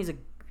 Like, Bernie's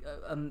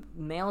a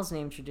male's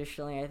name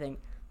traditionally, I think.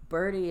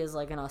 Birdie is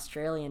like an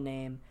Australian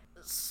name.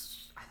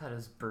 I thought it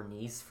was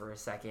Bernice for a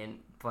second,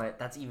 but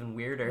that's even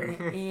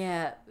weirder.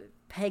 Yeah,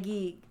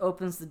 Peggy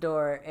opens the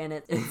door, and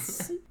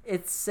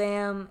it's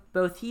Sam.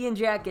 Both he and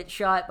Jack get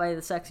shot by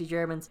the sexy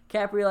Germans.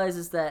 Cap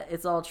realizes that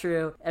it's all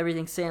true,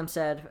 everything Sam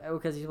said,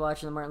 because he's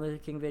watching the Martin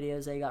Luther King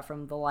videos they got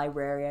from the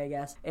library, I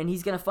guess. And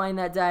he's gonna find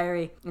that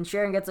diary, and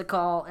Sharon gets a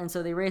call, and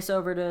so they race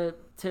over to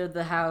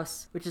the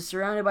house, which is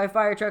surrounded by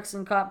fire trucks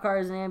and cop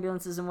cars and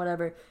ambulances and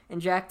whatever.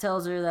 And Jack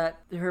tells her that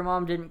her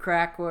mom didn't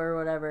crack or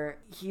whatever.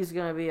 He's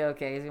gonna be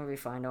okay. He's gonna be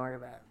fine. Don't worry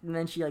about it. And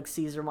then she like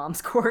sees her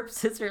mom's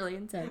corpse. It's really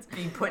intense.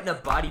 Being put in a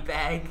body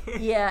bag.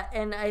 Yeah,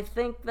 and I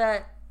think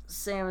that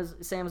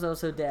Sam's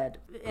also dead.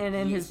 And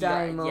in his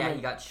dying moment... Yeah,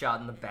 he got shot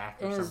in the back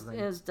or something.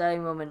 In his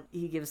dying moment,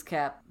 he gives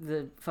Cap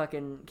the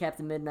fucking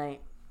Captain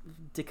Midnight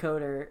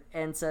decoder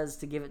and says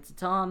to give it to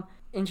Tom.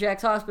 In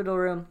Jack's hospital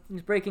room,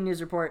 his breaking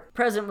news report.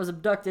 President was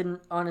abducted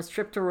on his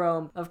trip to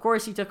Rome. Of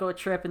course, he took a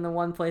trip in the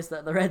one place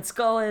that the Red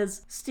Skull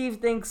is. Steve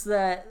thinks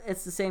that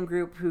it's the same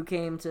group who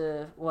came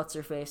to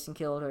What's-Her-Face and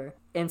killed her.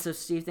 And so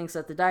Steve thinks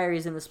that the diary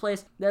is in this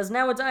place. There's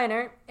now a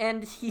diner,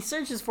 and he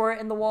searches for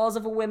it in the walls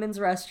of a women's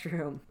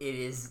restroom. It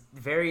is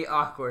very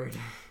awkward.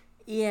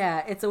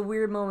 Yeah, it's a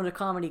weird moment of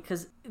comedy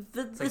because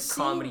the scene,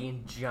 comedy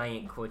in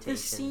giant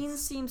quotations. The scene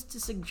seems to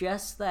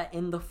suggest that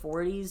in the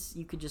 40s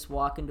you could just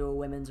walk into a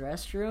women's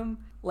restroom,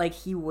 like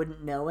he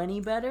wouldn't know any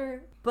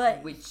better.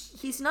 But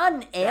he's not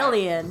an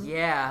alien.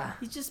 Yeah,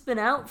 he's just been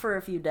out for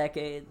a few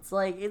decades.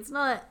 Like it's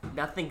not.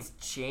 Nothing's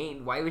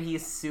changed. Why would he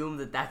assume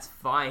that that's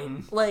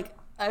fine? Like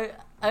I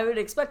would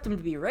expect him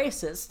to be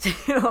racist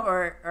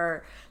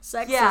or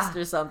sexist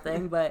or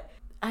something, but.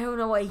 I don't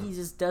know why he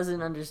just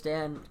doesn't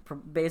understand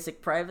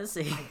basic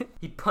privacy.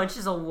 He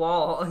punches a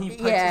wall. He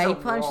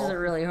punches it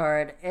really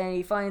hard, and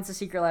he finds the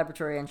secret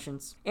laboratory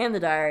entrance and the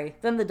diary.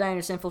 Then the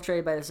diner's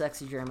infiltrated by the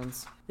sexy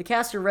Germans. The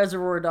cast of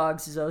Reservoir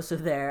Dogs is also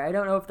there. I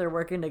don't know if they're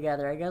working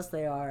together. I guess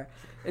they are.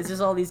 It's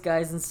just all these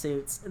guys in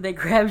suits. They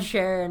grab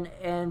Sharon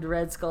and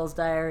Red Skull's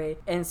diary,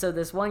 and so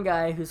this one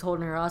guy who's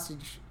holding her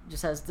hostage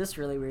just has this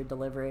really weird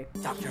delivery.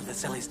 Dr.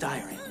 Vasili's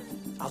diary.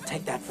 I'll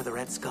take that for the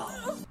Red Skull.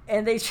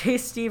 And they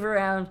chase Steve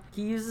around.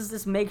 He uses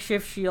this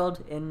makeshift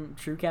shield in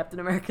true Captain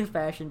America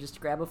fashion, just to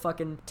grab a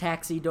fucking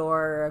taxi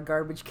door or a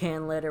garbage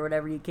can lid or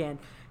whatever you can,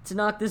 to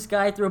knock this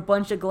guy through a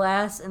bunch of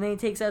glass, and then he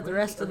takes out the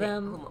rest of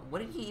them. Hold on. What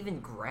did he even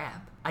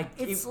grab?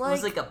 It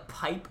was like a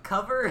pipe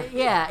cover?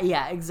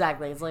 Yeah,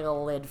 exactly. It's like a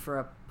lid for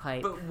a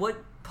pipe. But what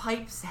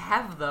pipes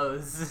have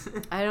those?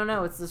 I don't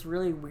know. It's this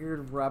really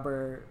weird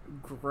rubber,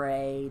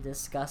 gray,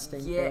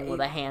 disgusting thing with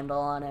a handle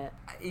on it.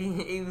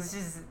 It was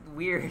just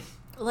weird.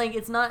 Like,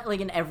 it's not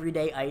like an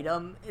everyday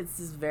item. It's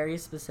this very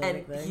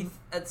specific thing.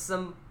 At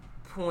some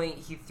point,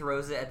 he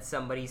throws it at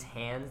somebody's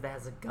hands that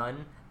has a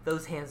gun.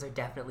 Those hands are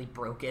definitely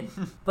broken.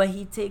 But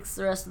he takes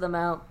the rest of them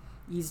out.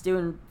 He's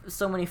doing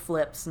so many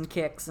flips and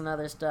kicks and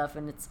other stuff,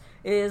 and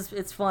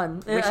it's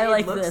fun. I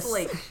like this.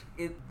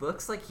 It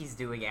looks like he's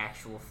doing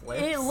actual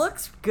flips. It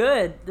looks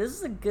good. This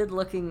is a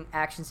good-looking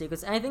action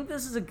sequence, and I think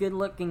this is a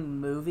good-looking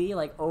movie.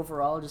 Like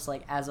overall, just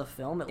like as a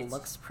film, it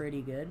looks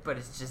pretty good. But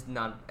it's just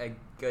not a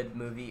good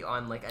movie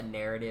on like a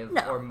narrative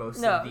or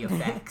most of the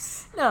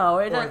effects.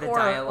 Or the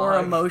dialogue,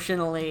 or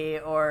emotionally,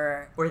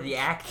 or the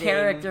acting,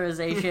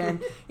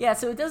 characterization. Yeah,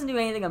 so it doesn't do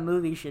anything a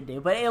movie should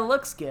do, but it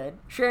looks good.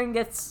 Sharon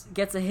gets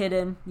a hit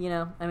in. You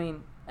know, I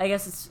mean, I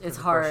guess it's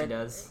hard. She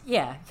does.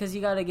 Yeah, because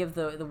you got to give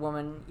the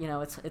woman. You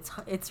know,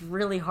 it's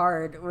really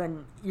hard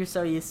when you're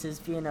so used to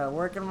just being a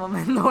working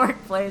woman in the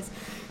workplace.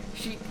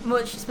 She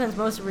spends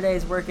most of her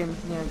days working.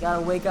 You know, got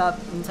to wake up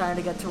in time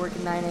to get to work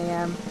at 9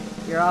 a.m.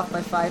 You're off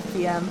by 5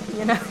 p.m.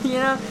 You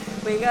know,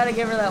 but you got to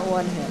give her that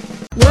one hit.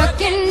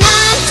 Working 9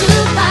 to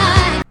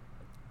 5.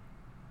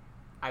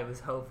 I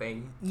was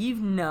hoping. You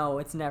know,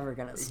 it's never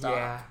gonna stop.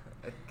 Yeah.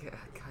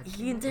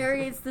 He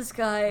interrogates this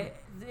guy,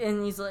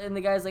 and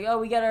the guy's like, "Oh,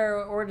 we got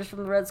our orders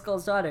from the Red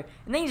Skull's daughter,"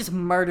 and then he just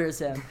murders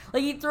him.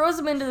 Like, he throws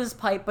him into this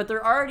pipe, but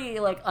they're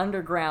already like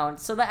underground,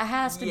 so that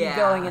has to be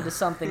going into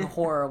something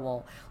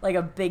horrible, like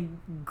a big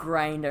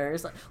grinder,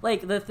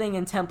 like the thing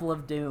in Temple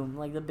of Doom,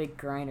 like the big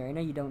grinder. I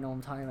know you don't know what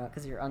I'm talking about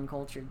because you're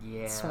uncultured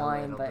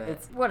swine, but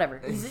it's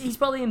whatever. He's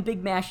probably in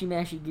big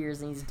mashy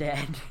gears, and he's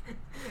dead.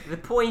 The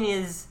point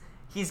is,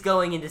 he's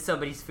going into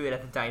somebody's food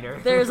at the diner.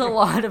 There's a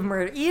lot of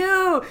murder.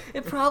 Ew!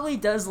 It probably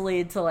does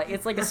lead to, like,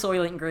 it's like a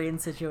Soylent Green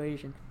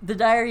situation. The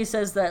diary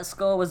says that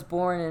Skull was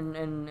born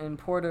in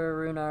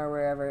Porto-Aruna or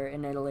wherever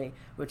in Italy,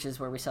 which is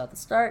where we saw at the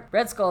start.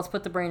 Red Skull's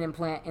put the brain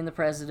implant in the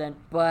president,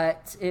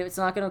 but it's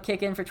not going to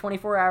kick in for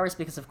 24 hours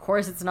because, of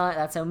course, it's not.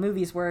 That's how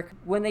movies work.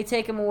 When they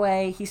take him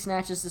away, he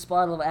snatches this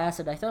bottle of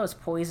acid. I thought it was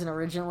poison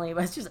originally,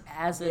 but it's just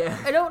acid. Yeah.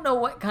 I don't know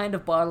what kind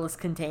of bottle is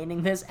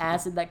containing this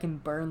acid that can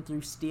burn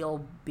through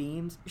steel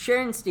beams.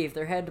 Sharon and Steve,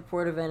 they're headed to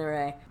Porto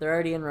Venere. They're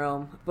already in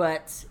Rome,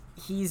 but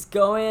he's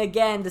going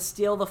again to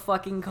steal the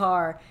fucking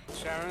car.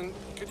 Sharon,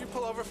 could you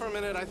pull over for a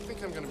minute? I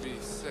think I'm gonna be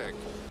sick.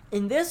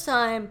 And this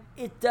time,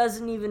 it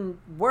doesn't even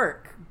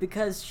work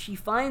because she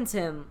finds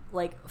him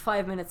like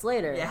 5 minutes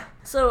later. Yeah.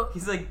 So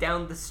he's like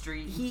down the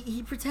street.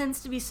 He pretends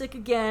to be sick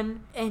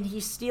again, and he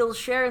steals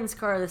Sharon's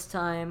car this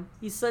time.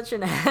 He's such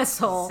an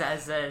asshole. He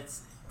says that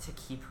it's to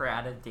keep her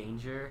out of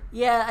danger.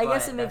 Yeah, I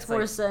guess it makes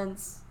more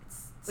sense.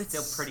 It's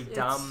still pretty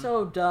dumb. It's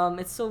so dumb.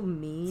 It's so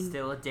mean.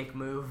 Still a dick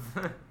move.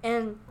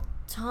 And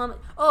Tom...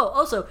 Oh,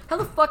 also, how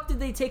the fuck did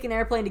they take an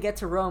airplane to get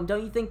to Rome?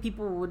 Don't you think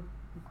people would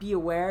be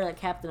aware that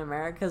Captain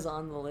America's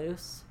on the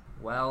loose?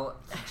 Well,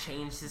 he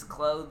changed his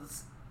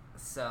clothes,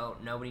 so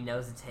nobody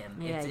knows it's him.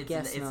 Yeah, I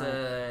guess not.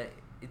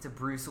 It's a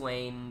Bruce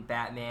Wayne,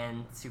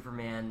 Batman,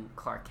 Superman,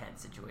 Clark Kent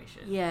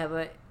situation. Yeah,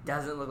 but...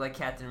 Doesn't look like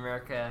Captain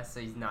America,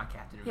 so he's not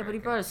Captain America. Yeah, but he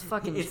brought his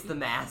fucking... It's the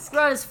mask. He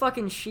brought his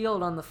fucking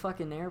shield on the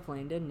fucking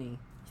airplane, didn't he?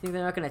 You think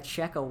they're not gonna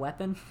check a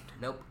weapon?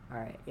 Nope.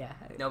 Alright, yeah.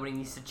 Nobody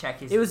needs to check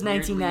his. It was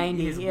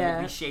 1990. His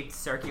weirdly shaped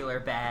circular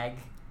bag.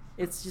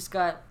 It's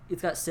got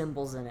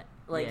symbols in it.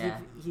 Like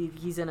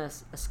he's in a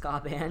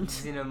ska band.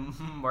 He's in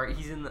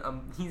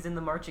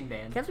the marching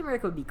band. Captain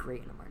America would be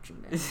great in a marching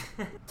band.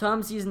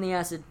 Tom's using the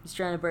acid. He's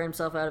trying to burn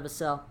himself out of his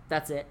cell.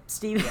 That's it.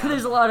 Steve. Yeah.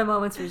 There's a lot of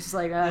moments where it's just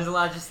like. There's a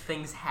lot of just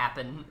things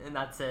happen, and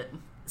that's it.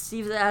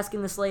 Steve's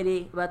asking this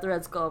lady about the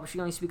Red Skull, but she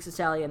only speaks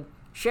Italian.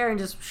 Sharon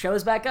just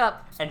shows back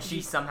up. And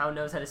she somehow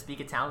knows how to speak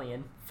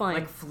Italian. Fine.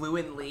 Like,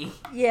 fluently.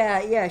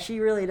 Yeah,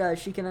 she really does.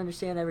 She can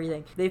understand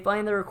everything. They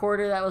find the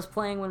recorder that was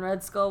playing when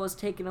Red Skull was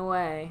taken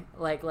away.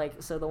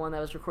 So the one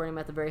that was recording him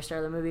at the very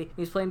start of the movie.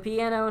 He was playing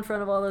piano in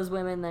front of all those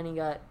women, then he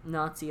got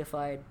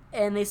Nazified.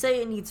 And they say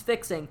it needs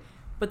fixing,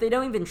 but they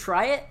don't even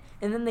try it.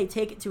 And then they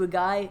take it to a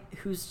guy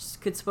who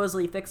could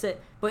supposedly fix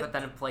it, but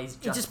then it plays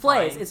just It just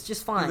fine. plays. It's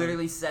just fine. He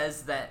literally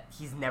says that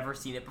he's never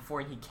seen it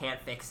before and he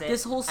can't fix it.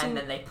 This whole scene, and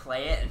then they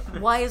play it.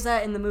 Why is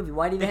that in the movie?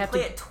 Why do they have to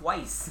play it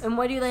twice? And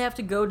why do they have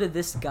to go to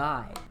this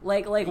guy?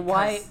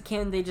 Why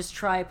can't they just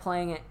try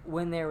playing it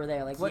when they were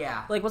there? Like what?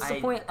 Yeah, what's the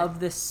point of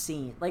this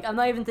scene? Like, I'm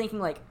not even thinking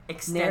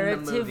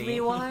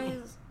narratively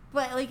wise,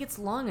 but it's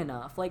long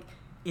enough.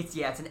 It's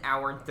an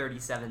hour and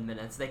 37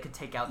 minutes. They could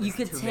take out this 2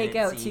 minute scene. You could take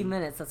out 2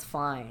 minutes. That's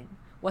fine.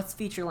 What's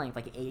feature length?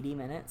 80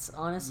 minutes,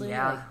 honestly?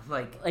 Yeah,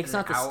 it's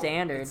not the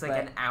standard. It's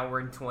an hour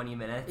and 20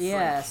 minutes.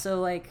 Yeah, that's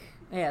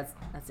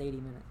 80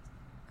 minutes.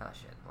 Oh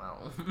shit,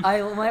 well.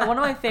 One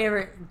of my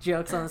favorite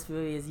jokes on this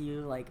movie is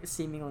you,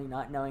 seemingly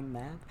not knowing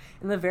math.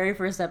 In the very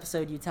first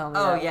episode, you tell me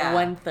that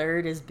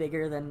 1/3 is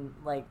bigger than,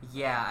 I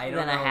don't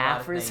than know a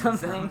half or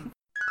something.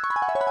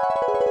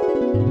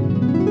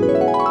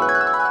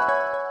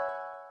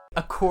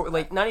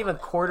 Not even a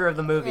quarter of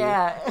the movie.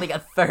 Yeah. A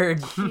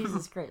third.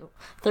 Jesus Christ.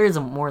 Third's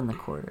more than a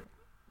quarter.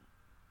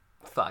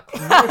 Fuck.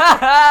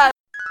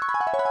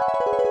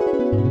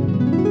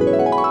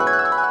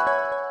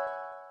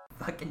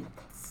 Fucking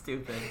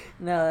stupid.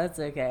 No, that's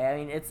okay. I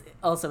mean, it's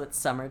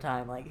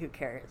summertime. Who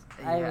cares?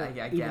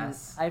 I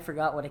guess. I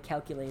forgot what a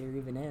calculator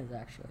even is,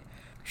 actually.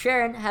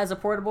 Sharon has a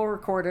portable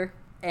recorder,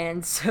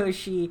 and so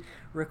she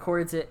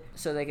records it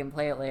so they can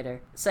play it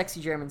later.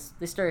 Sexy Germans,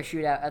 they start a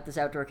shootout at this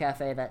outdoor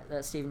cafe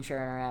that Steve and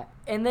Sharon are at.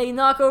 And they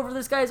knock over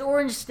this guy's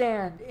orange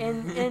stand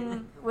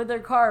in with their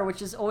car,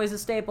 which is always a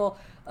staple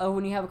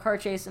when you have a car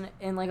chase in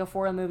a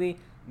foreign movie.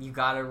 You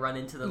gotta run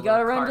into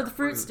the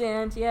fruit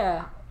stand,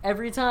 yeah.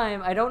 Every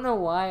time. I don't know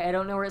why. I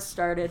don't know where it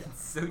started.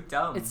 It's so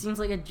dumb. It seems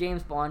like a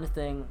James Bond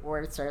thing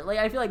where it started.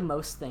 I feel like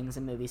most things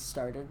in movies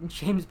started in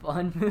James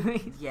Bond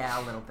movies. Yeah,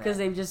 a little bit. Because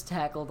they've just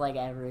tackled,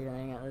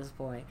 everything at this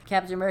point.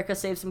 Captain America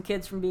saves some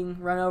kids from being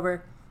run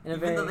over.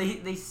 Even though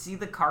they see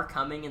the car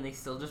coming and they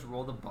still just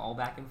roll the ball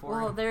back and forth.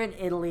 Well, they're in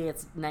Italy.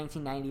 It's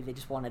 1990. They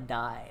just want to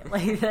die.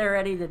 They're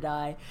ready to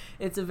die.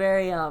 It's a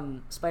very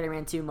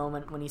Spider-Man 2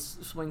 moment when he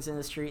swings in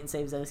the street and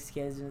saves those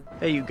kids.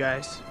 Hey, you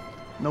guys.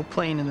 No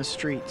playing in the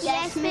streets.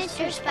 Yes,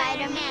 Mr.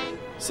 Spider-Man.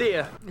 See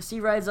ya. He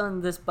rides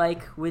on this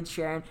bike with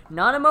Sharon.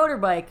 Not a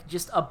motorbike,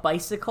 just a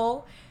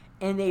bicycle.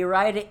 and they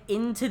ride it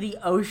into the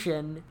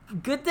ocean.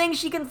 Good thing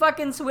she can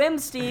fucking swim,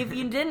 Steve.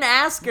 You didn't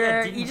ask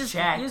her. Didn't you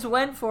just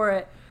went for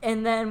it.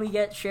 And then we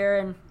get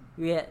Sharon.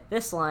 We get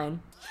this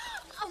line.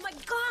 Oh my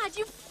god,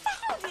 you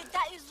found it!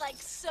 That is like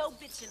so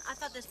bitchin'. I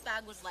thought this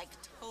bag was like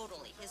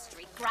totally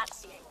history.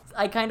 Grazie.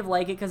 I kind of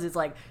like it because it's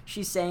like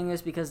she's saying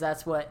this because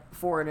that's what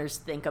foreigners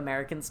think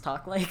Americans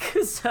talk like.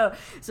 so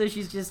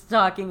she's just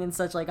talking in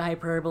such like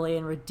hyperbole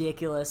and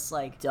ridiculous,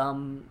 like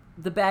dumb.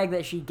 The bag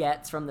that she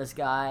gets from this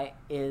guy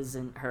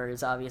isn't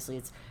hers, obviously.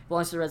 It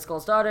belongs to the Red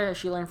Skull's daughter.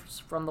 She learned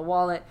from the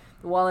wallet.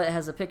 The wallet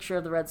has a picture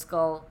of the Red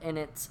Skull in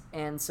it,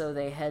 and so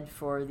they head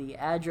for the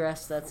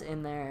address that's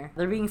in there.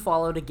 They're being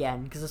followed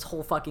again, because this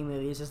whole fucking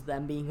movie is just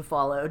them being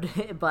followed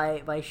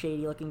by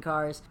shady-looking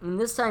cars. And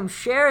this time,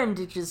 Sharon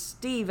ditches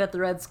Steve at the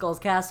Red Skull's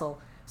castle.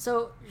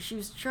 So she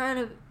was trying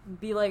to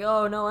be like,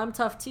 oh, no, I'm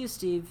tough too,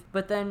 Steve.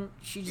 But then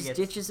she just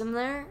ditches him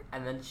there.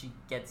 And then she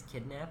gets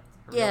kidnapped?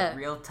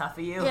 Real tough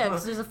of you? Yeah,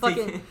 because there's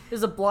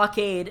a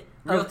blockade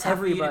real of tough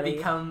everybody. For you to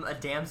become a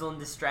damsel in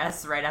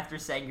distress right after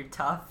saying you're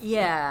tough?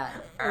 Yeah.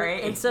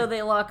 Alright. And so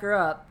they lock her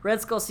up.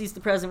 Red Skull sees the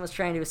president was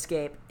trying to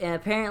escape, and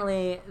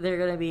apparently they're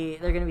gonna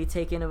be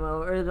taking him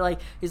over. Or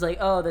he's like,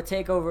 oh, the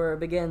takeover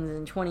begins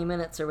in 20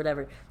 minutes or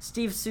whatever.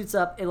 Steve suits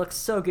up. It looks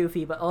so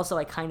goofy, but also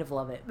I kind of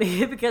love it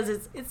because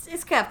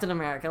it's Captain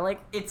America. Like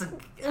it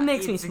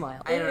makes me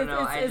smile. I don't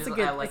know.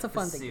 It's a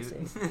fun thing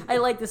to say. I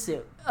like the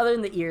suit, other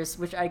than the ears,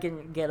 which I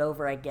can get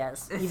over, I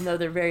guess. Even though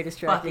they're very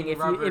distracting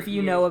if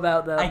you know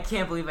about them. I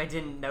can't believe I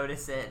didn't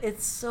notice it.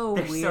 It's so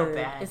They're weird. so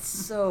bad. It's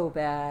so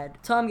bad.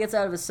 Tom gets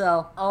out of his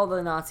cell. All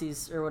the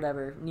Nazis or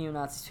whatever,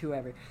 neo-Nazis,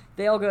 whoever,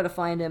 they all go to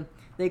find him.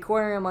 They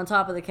corner him on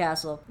top of the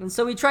castle, and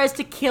so he tries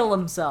to kill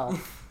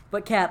himself.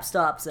 But Cap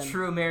stops him.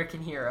 True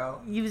American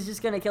hero. He was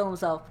just gonna kill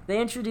himself. They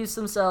introduce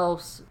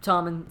themselves.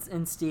 Tom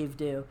and Steve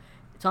do.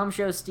 Tom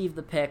shows Steve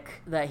the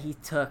pic that he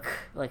took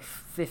like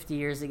 50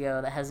 years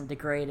ago that hasn't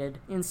degraded.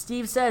 And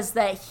Steve says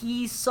that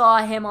he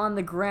saw him on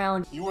the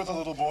ground. You were the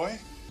little boy?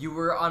 You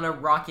were on a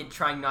rocket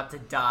trying not to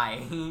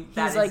die.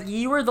 He's like,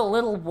 you were the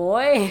little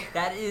boy?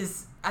 That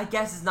is, I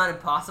guess it's not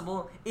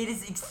impossible. It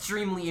is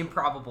extremely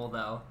improbable,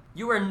 though.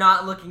 You are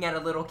not looking at a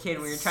little kid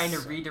when you're trying to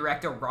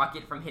redirect a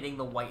rocket from hitting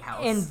the White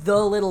House. And the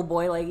little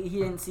boy, like, he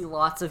didn't see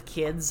lots of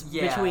kids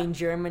between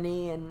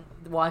Germany and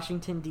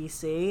Washington,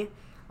 D.C.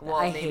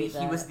 Well, maybe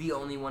he was the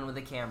only one with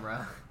a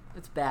camera.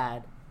 It's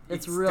bad.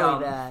 It's really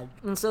dumb. bad.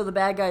 And so the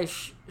bad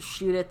guys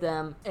shoot at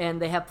them,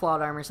 and they have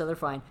plot armor, so they're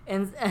fine.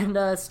 And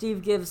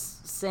Steve gives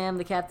Sam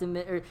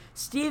the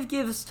Steve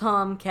gives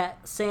Tom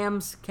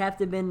Sam's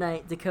Captain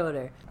Midnight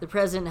decoder. The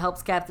president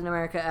helps Captain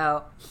America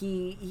out.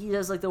 He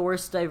does like the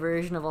worst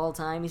diversion of all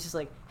time. He's just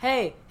like,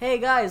 hey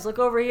guys, look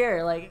over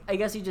here. Like, I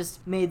guess he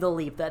just made the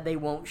leap that they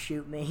won't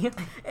shoot me.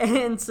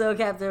 And so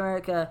Captain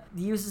America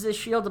uses his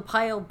shield to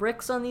pile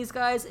bricks on these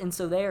guys, and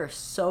so they are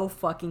so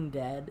fucking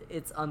dead.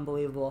 It's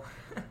unbelievable.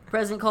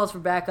 President calls for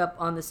backup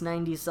on this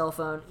 90s cell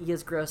phone. He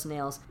has gross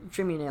nails.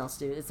 Trim your nails,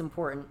 dude. It's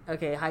important.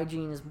 Okay,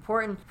 hygiene is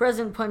important.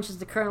 President punches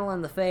the colonel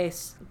in the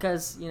face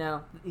because, you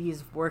know,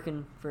 he's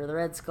working for the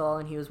Red Skull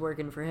and he was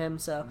working for him,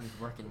 so... He's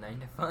working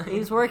 9 to 5.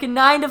 He's working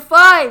 9 to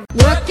 5!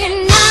 Working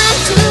 9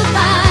 to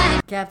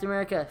 5! Captain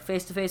America,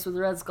 face to face with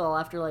the Red Skull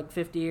after like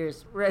 50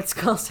 years. Red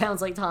Skull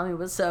sounds like Tommy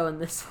Wiseau in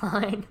this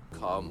line.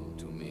 Come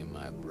to me,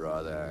 my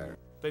brother.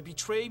 They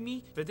betrayed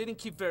me, they didn't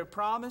keep their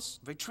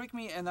promise, they tricked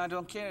me, and I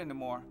don't care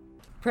anymore.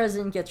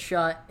 President gets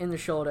shot in the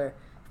shoulder,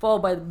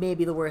 followed by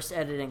maybe the worst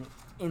editing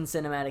in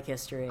cinematic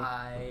history.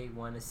 I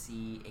want to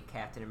see a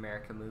Captain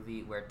America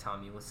movie where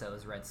Tommy Wiseau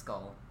is Red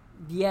Skull.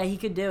 Yeah, he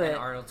could do it. And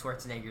Arnold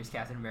Schwarzenegger's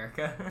Captain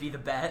America. Be the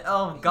best.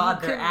 Oh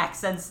god, their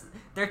accents,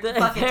 they're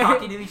fucking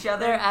talking to each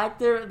other.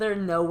 They're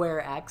nowhere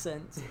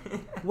accents.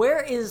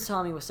 Where is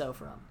Tommy Wiseau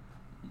from?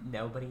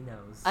 Nobody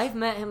knows. I've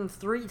met him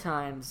 3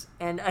 times,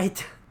 and I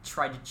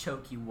tried to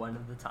choke you one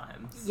of the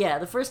times. Yeah,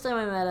 the first time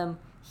I met him,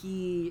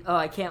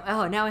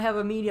 now I have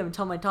a medium to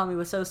tell my Tommy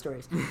Wiseau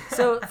stories.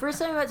 So, first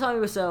time I met Tommy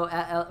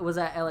Wiseau was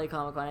at LA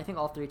Comic Con. I think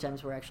all 3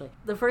 times were actually.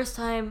 The first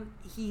time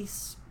he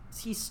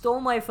stole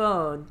my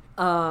phone.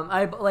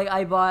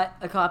 I bought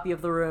a copy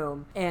of The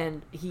Room,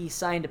 and he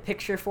signed a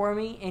picture for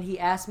me, and he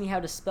asked me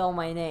how to spell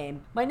my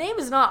name. My name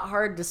is not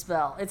hard to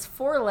spell. It's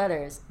 4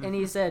 letters. And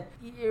he said,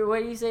 what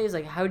do you say? He's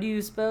like, how do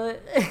you spell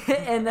it?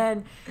 and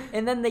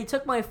then they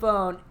took my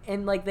phone,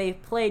 and like they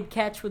played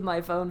catch with my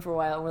phone for a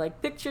while, and we're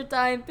like, picture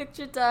time.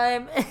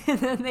 And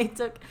then they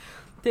took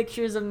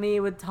pictures of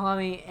me with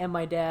Tommy and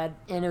my dad,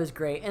 and it was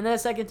great. And then the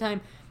second time,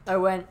 I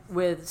went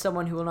with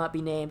someone who will not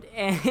be named,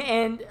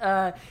 and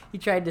he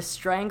tried to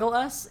strangle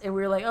us, and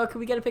we were like, oh, can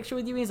we get a picture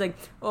with you? And he's like,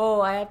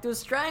 oh, I have to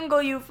strangle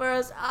you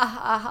first.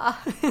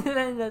 And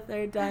then the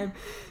third time,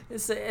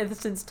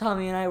 since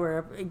Tommy and I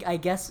were, I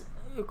guess,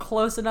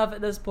 close enough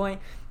at this point,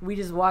 we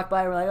just walked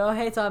by, we're like, oh,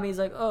 hey, Tommy. He's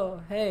like,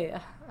 oh, hey,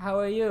 how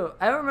are you?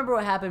 I don't remember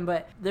what happened,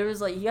 but there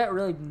was like, he got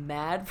really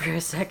mad for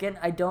a second.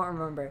 I don't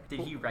remember.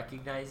 Did he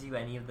recognize you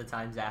any of the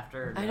times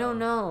after? No? I don't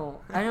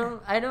know.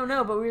 I don't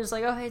know, but we were just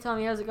like, oh, hey,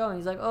 Tommy, how's it going?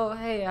 He's like, oh,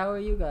 hey, how are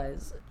you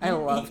guys? I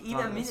love Tommy. In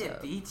a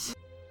minute, Beach.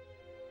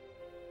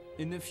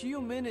 In a few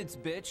minutes,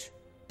 bitch.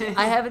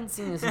 I haven't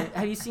seen his.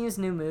 Have you seen his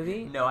new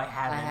movie? No, I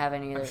haven't. I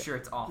haven't either. I'm sure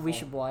it's awful. We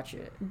should watch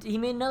it. He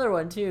made another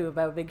one too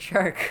about a big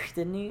shark,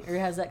 didn't he? Or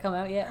has that come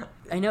out yet?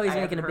 I know he's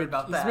making a big.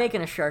 He's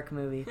making a shark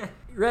movie.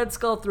 Red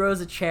Skull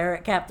throws a chair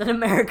at Captain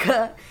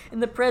America,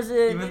 and the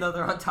president. Even though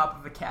they're on top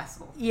of a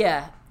castle.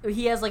 Yeah.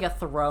 He has like a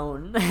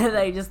throne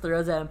that he just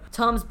throws at him.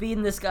 Tom's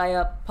beating this guy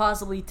up,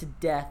 possibly to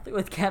death,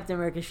 with Captain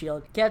America's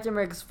shield. Captain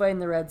America's fighting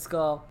the Red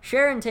Skull.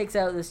 Sharon takes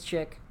out this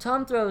chick.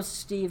 Tom throws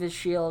Steve his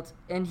shield,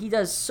 and he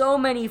does so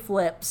many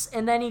flips,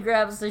 and then he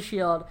grabs the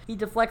shield. He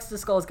deflects the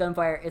Skull's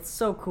gunfire. It's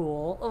so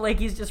cool. Like,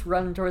 he's just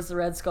running towards the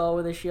Red Skull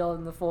with his shield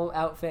and the full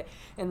outfit,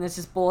 and there's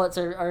just bullets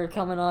are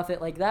coming off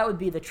it. Like, that would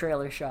be the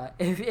trailer shot,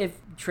 if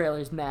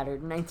trailers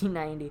mattered in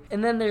 1990.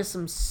 And then there's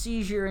some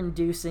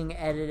seizure-inducing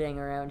editing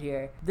around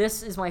here.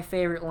 This is my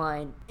favorite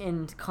line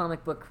in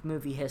comic book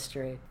movie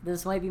history.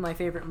 This might be my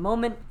favorite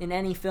moment in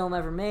any film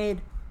ever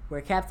made,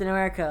 where Captain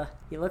America,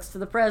 he looks to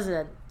the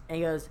president, and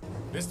he goes,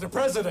 Mr.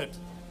 President!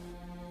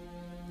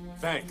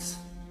 Thanks.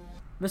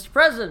 Mr.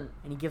 President!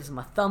 And he gives him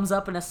a thumbs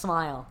up and a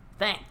smile.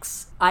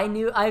 Thanks.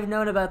 I've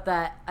known about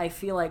that, I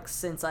feel like,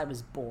 since I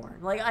was born.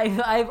 Like,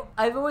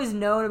 I've always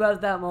known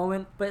about that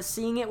moment, but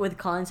seeing it with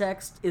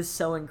context is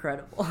so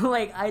incredible.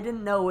 Like, I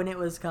didn't know when it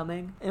was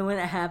coming, and when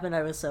it happened,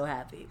 I was so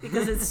happy.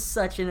 Because it's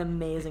such an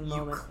amazing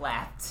moment. You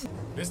clapped.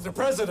 Mr.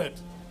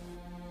 President!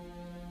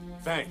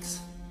 Thanks.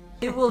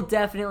 It will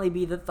definitely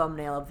be the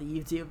thumbnail of the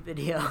YouTube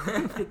video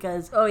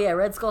because, oh yeah,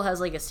 Red Skull has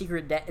like a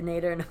secret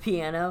detonator and a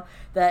piano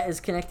that is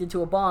connected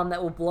to a bomb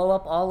that will blow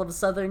up all of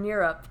Southern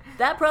Europe.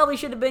 That probably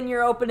should have been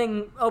your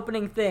opening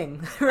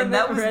thing. And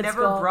that was Red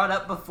never Skull. Brought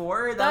up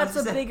before? That's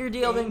a bigger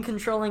deal than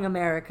controlling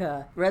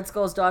America. Red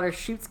Skull's daughter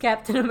shoots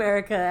Captain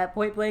America at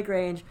point blank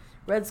range.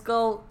 Red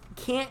Skull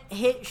can't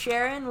hit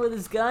Sharon with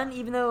his gun,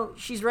 even though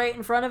she's right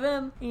in front of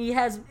him. He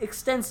has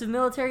extensive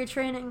military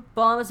training.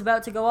 Bomb is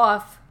about to go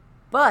off,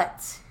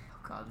 but...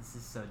 God, this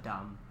is so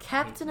dumb.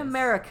 Captain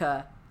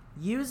America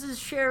uses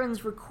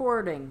Sharon's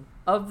recording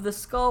of the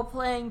Skull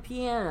playing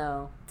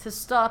piano to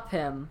stop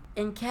him,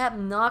 and Cap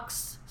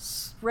knocks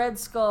Red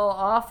Skull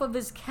off of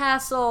his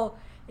castle,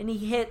 and he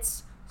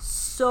hits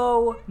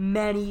so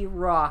many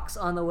rocks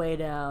on the way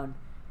down.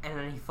 And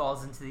then he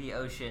falls into the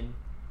ocean.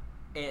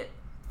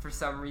 For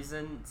some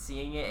reason,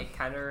 seeing it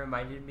kind of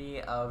reminded me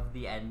of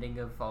the ending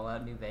of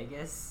Fallout New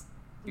Vegas.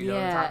 You know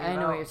what I'm talking I know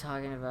about? what you're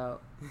talking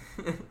about.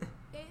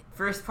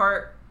 First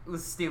part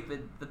was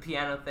stupid, the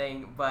piano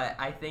thing, but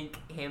I think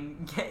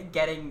him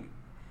getting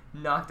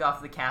knocked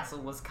off the castle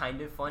was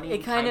kind of funny.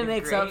 It kind of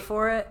makes great. up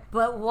for it,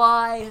 but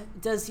why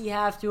does he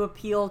have to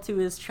appeal to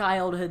his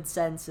childhood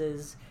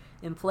senses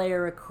and play a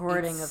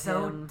recording It's of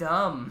so him?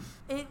 dumb.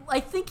 I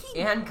think he...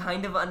 And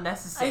kind of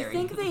unnecessary. I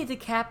think they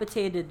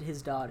decapitated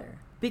his daughter,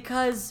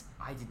 because...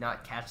 I did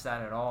not catch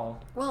that at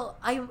all. Well,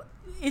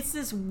 it's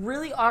this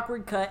really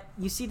awkward cut.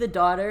 You see the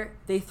daughter,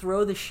 they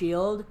throw the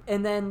shield,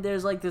 and then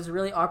there's like this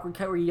really awkward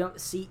cut where you don't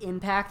see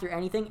impact or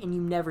anything, and you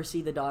never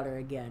see the daughter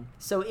again.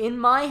 So in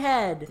my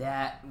head,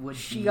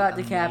 she got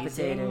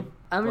decapitated.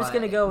 I'm just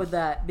gonna go with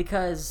that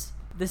because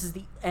this is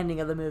the ending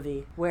of the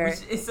movie where.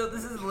 So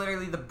this is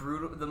literally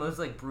the most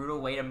like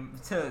brutal way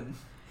to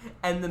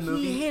end the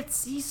movie.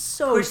 He's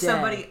so push dead.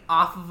 Somebody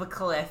off of a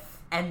cliff.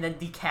 And then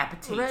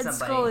decapitate Red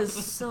somebody. Skull is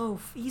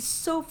he's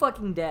so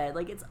fucking dead.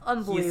 Like, it's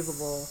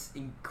unbelievable. He's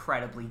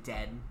incredibly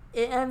dead.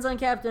 It ends on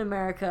Captain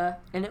America,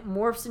 and it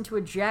morphs into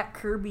a Jack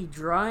Kirby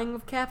drawing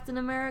of Captain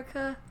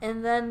America,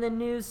 and then the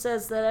news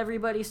says that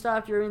everybody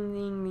stopped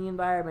ruining the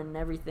environment and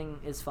everything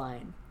is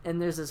fine. And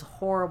there's this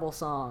horrible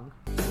song.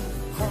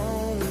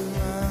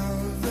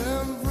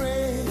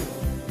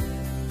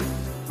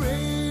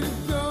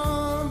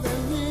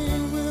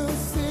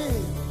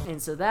 And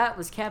so that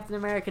was Captain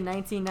America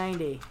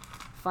 1990.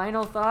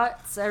 Final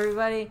thoughts,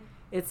 everybody?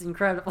 It's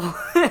incredible.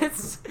 It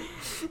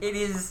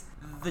is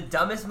the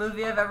dumbest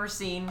movie I've ever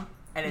seen,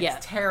 and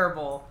it's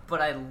terrible,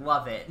 but I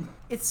love it.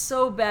 It's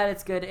so bad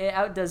it's good. It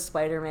outdoes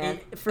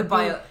Spider-Man.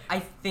 I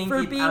think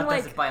it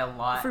outdoes it by a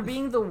lot. For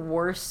being the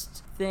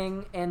worst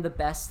thing and the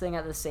best thing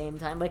at the same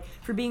time. Like,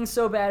 for being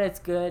so bad it's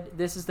good,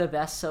 this is the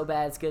best so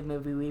bad it's good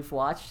movie we've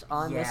watched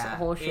on this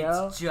whole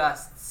show. It's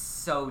just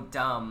so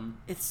dumb.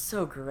 It's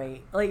so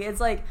great. Like, it's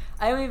like,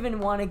 I don't even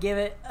want to give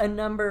it a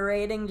number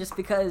rating just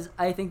because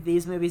I think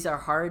these movies are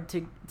hard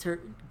to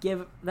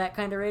give that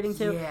kind of rating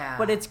to. Yeah.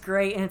 But it's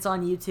great and it's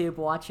on YouTube.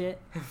 Watch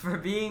it. For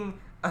being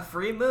a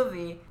free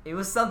movie, it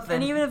was something.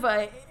 And even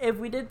if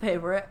we did pay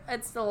for it,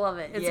 I'd still love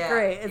it. It's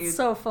great. It's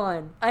so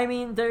fun. I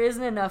mean, there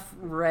isn't enough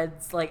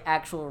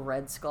actual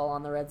Red Skull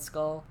on the Red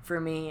Skull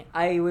for me.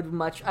 I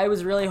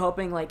was really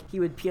hoping like he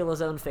would peel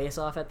his own face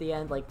off at the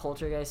end, like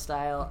Poltergeist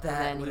style. That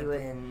and then would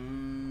have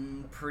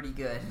been pretty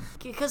good.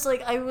 Because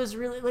like I was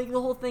really like the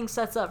whole thing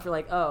sets up for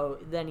like, oh,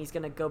 then he's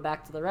gonna go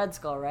back to the Red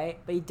Skull, right?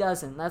 But he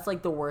doesn't. That's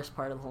like the worst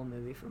part of the whole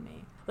movie for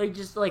me. Like,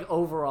 just, like,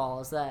 overall,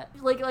 is that...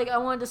 Like, I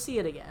wanted to see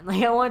it again.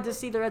 Like, I wanted to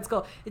see the Red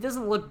Skull. It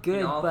doesn't look good,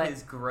 in all but...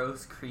 his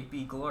gross,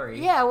 creepy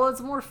glory. Yeah, well,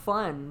 it's more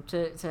fun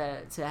to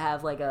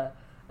have, like, a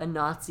a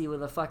Nazi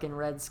with a fucking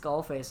red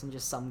skull face and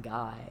just some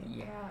guy.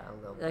 Yeah, a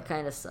little bit. That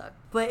kind of sucked.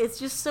 But it's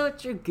just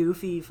such a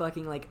goofy,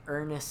 fucking, like,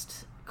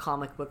 earnest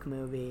comic book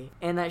movie.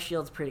 And that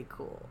shield's pretty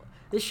cool.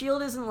 The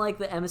shield isn't like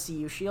the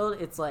MCU shield.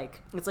 It's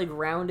like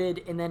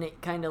rounded, and then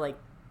it kind of, like,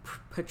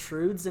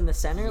 protrudes in the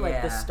center.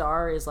 Like, the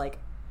star is, like...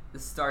 The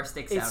star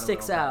sticks out It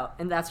sticks out,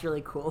 and that's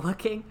really cool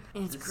looking.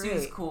 And it's great. The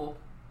suit's cool.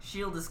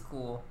 Shield is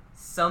cool.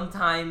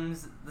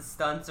 Sometimes the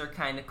stunts are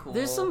kind of cool.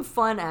 There's some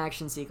fun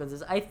action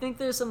sequences. I think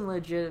there's some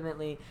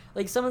legitimately,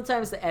 like,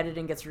 sometimes the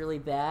editing gets really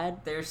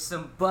bad. There's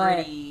some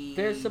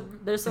there's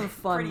some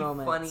fun pretty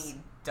moments.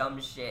 Funny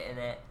dumb shit in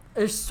it.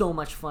 There's so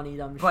much funny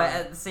dumb shit. But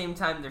at the same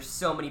time, there's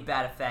so many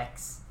bad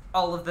effects.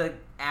 All of the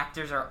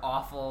actors are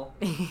awful.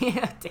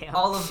 Yeah, damn.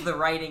 All of the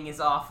writing is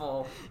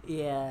awful.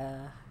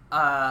 Yeah.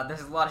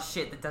 There's a lot of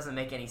shit that doesn't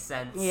make any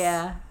sense.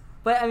 Yeah.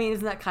 But, I mean,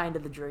 isn't that kind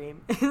of the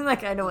dream? Isn't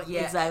that kind of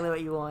exactly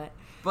what you want?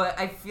 But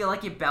I feel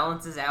like it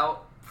balances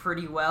out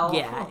pretty well.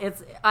 Yeah,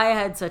 I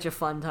had such a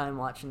fun time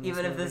watching this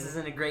Even movie. if this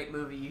isn't a great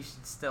movie, you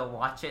should still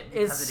watch it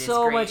because it's it is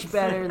so great. much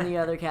better than the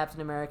other Captain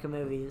America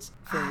movies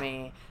for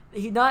me.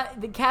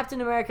 The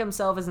Captain America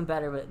himself isn't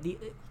better, but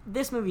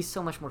this movie's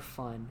so much more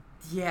fun.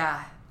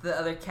 Yeah, the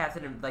other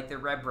the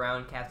Red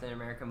Brown Captain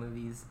America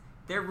movies,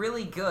 they're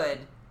really good.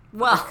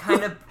 Well,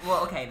 they're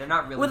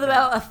not really with good.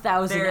 About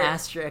 1,000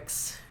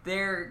 asterisks.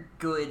 They're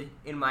good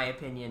in my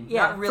opinion.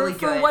 Yeah, not really for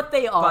good what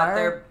they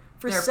are.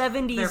 For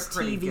 70s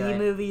TV good.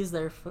 movies,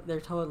 they're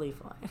totally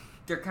fine.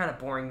 They're kind of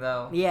boring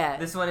though. Yeah.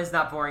 This one is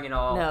not boring at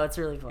all. No, it's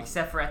really fun.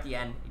 Except for at the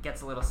end, it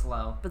gets a little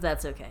slow. But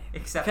that's okay.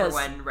 Except for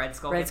when Red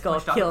Skull gets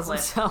pushed off the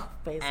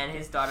cliff and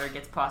his daughter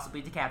gets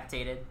possibly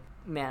decapitated.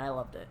 Man, I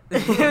loved it.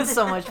 It was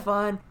so much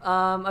fun.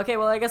 Okay,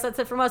 well, I guess that's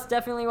it from us.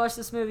 Definitely watch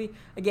this movie.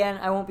 Again,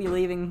 I won't be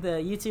leaving the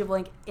YouTube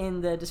link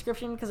in the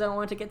description because I don't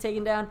want it to get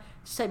taken down.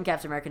 Just type in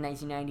Captain America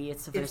 1990.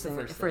 It's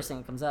the first thing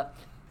that comes up.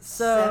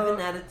 So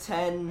 7 out of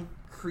 10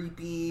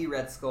 creepy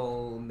Red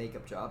Skull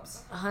makeup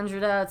jobs.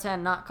 100 out of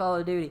 10, not Call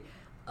of Duty.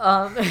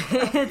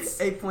 It's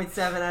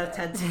 8.7 out of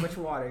 10, too much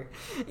water.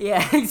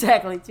 Yeah,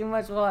 exactly. Too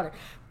much water.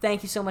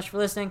 Thank you so much for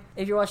listening.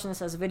 If you're watching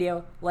this as a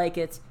video, like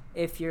it.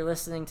 If you're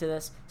listening to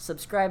this,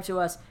 subscribe to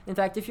us. In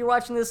fact, if you're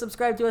watching this,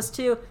 subscribe to us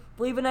too.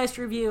 Leave a nice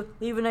review.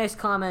 Leave a nice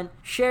comment.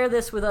 Share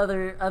this with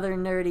other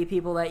nerdy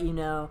people that you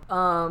know.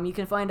 You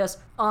can find us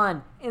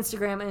on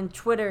Instagram and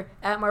Twitter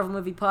at Marvel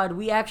Movie Pod.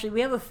 We have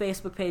a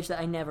Facebook page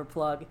that I never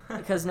plug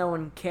because no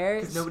one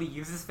cares. Because nobody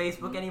uses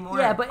Facebook anymore.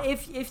 Yeah, but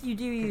if you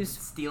do use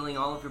stealing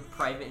all of your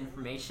private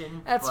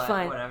information, that's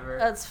fine. Whatever.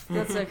 That's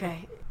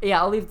okay. Yeah,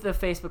 I'll leave the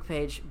Facebook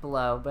page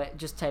below, but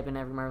just type in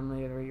every Marvel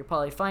movie, you'll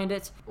probably find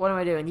it. What am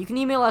I doing? You can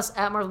email us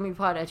at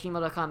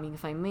marvelmoviepod@gmail.com. You can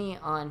find me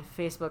on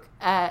Facebook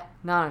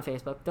not on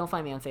Facebook. Don't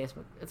find me on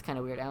Facebook. It's kind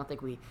of weird. I don't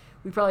think we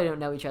probably don't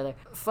know each other.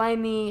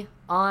 Find me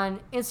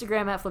on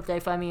Instagram at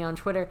FlippedEgg. Find me on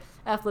Twitter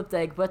at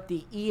FlippedEgg, but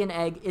the E in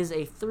egg is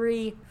a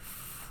 3.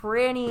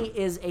 Franny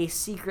is a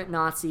secret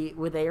Nazi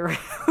with a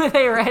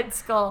red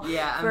skull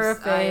for a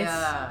face.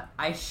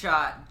 I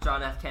shot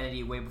John F.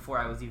 Kennedy way before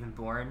I was even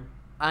born.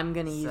 I'm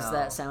going to use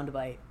that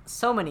soundbite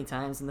so many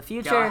times in the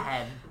future. Go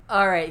ahead.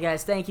 All right,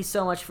 guys. Thank you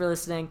so much for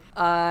listening.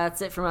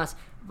 That's it from us.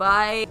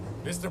 Bye.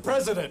 Mr.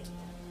 President.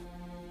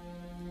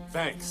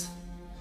 Thanks.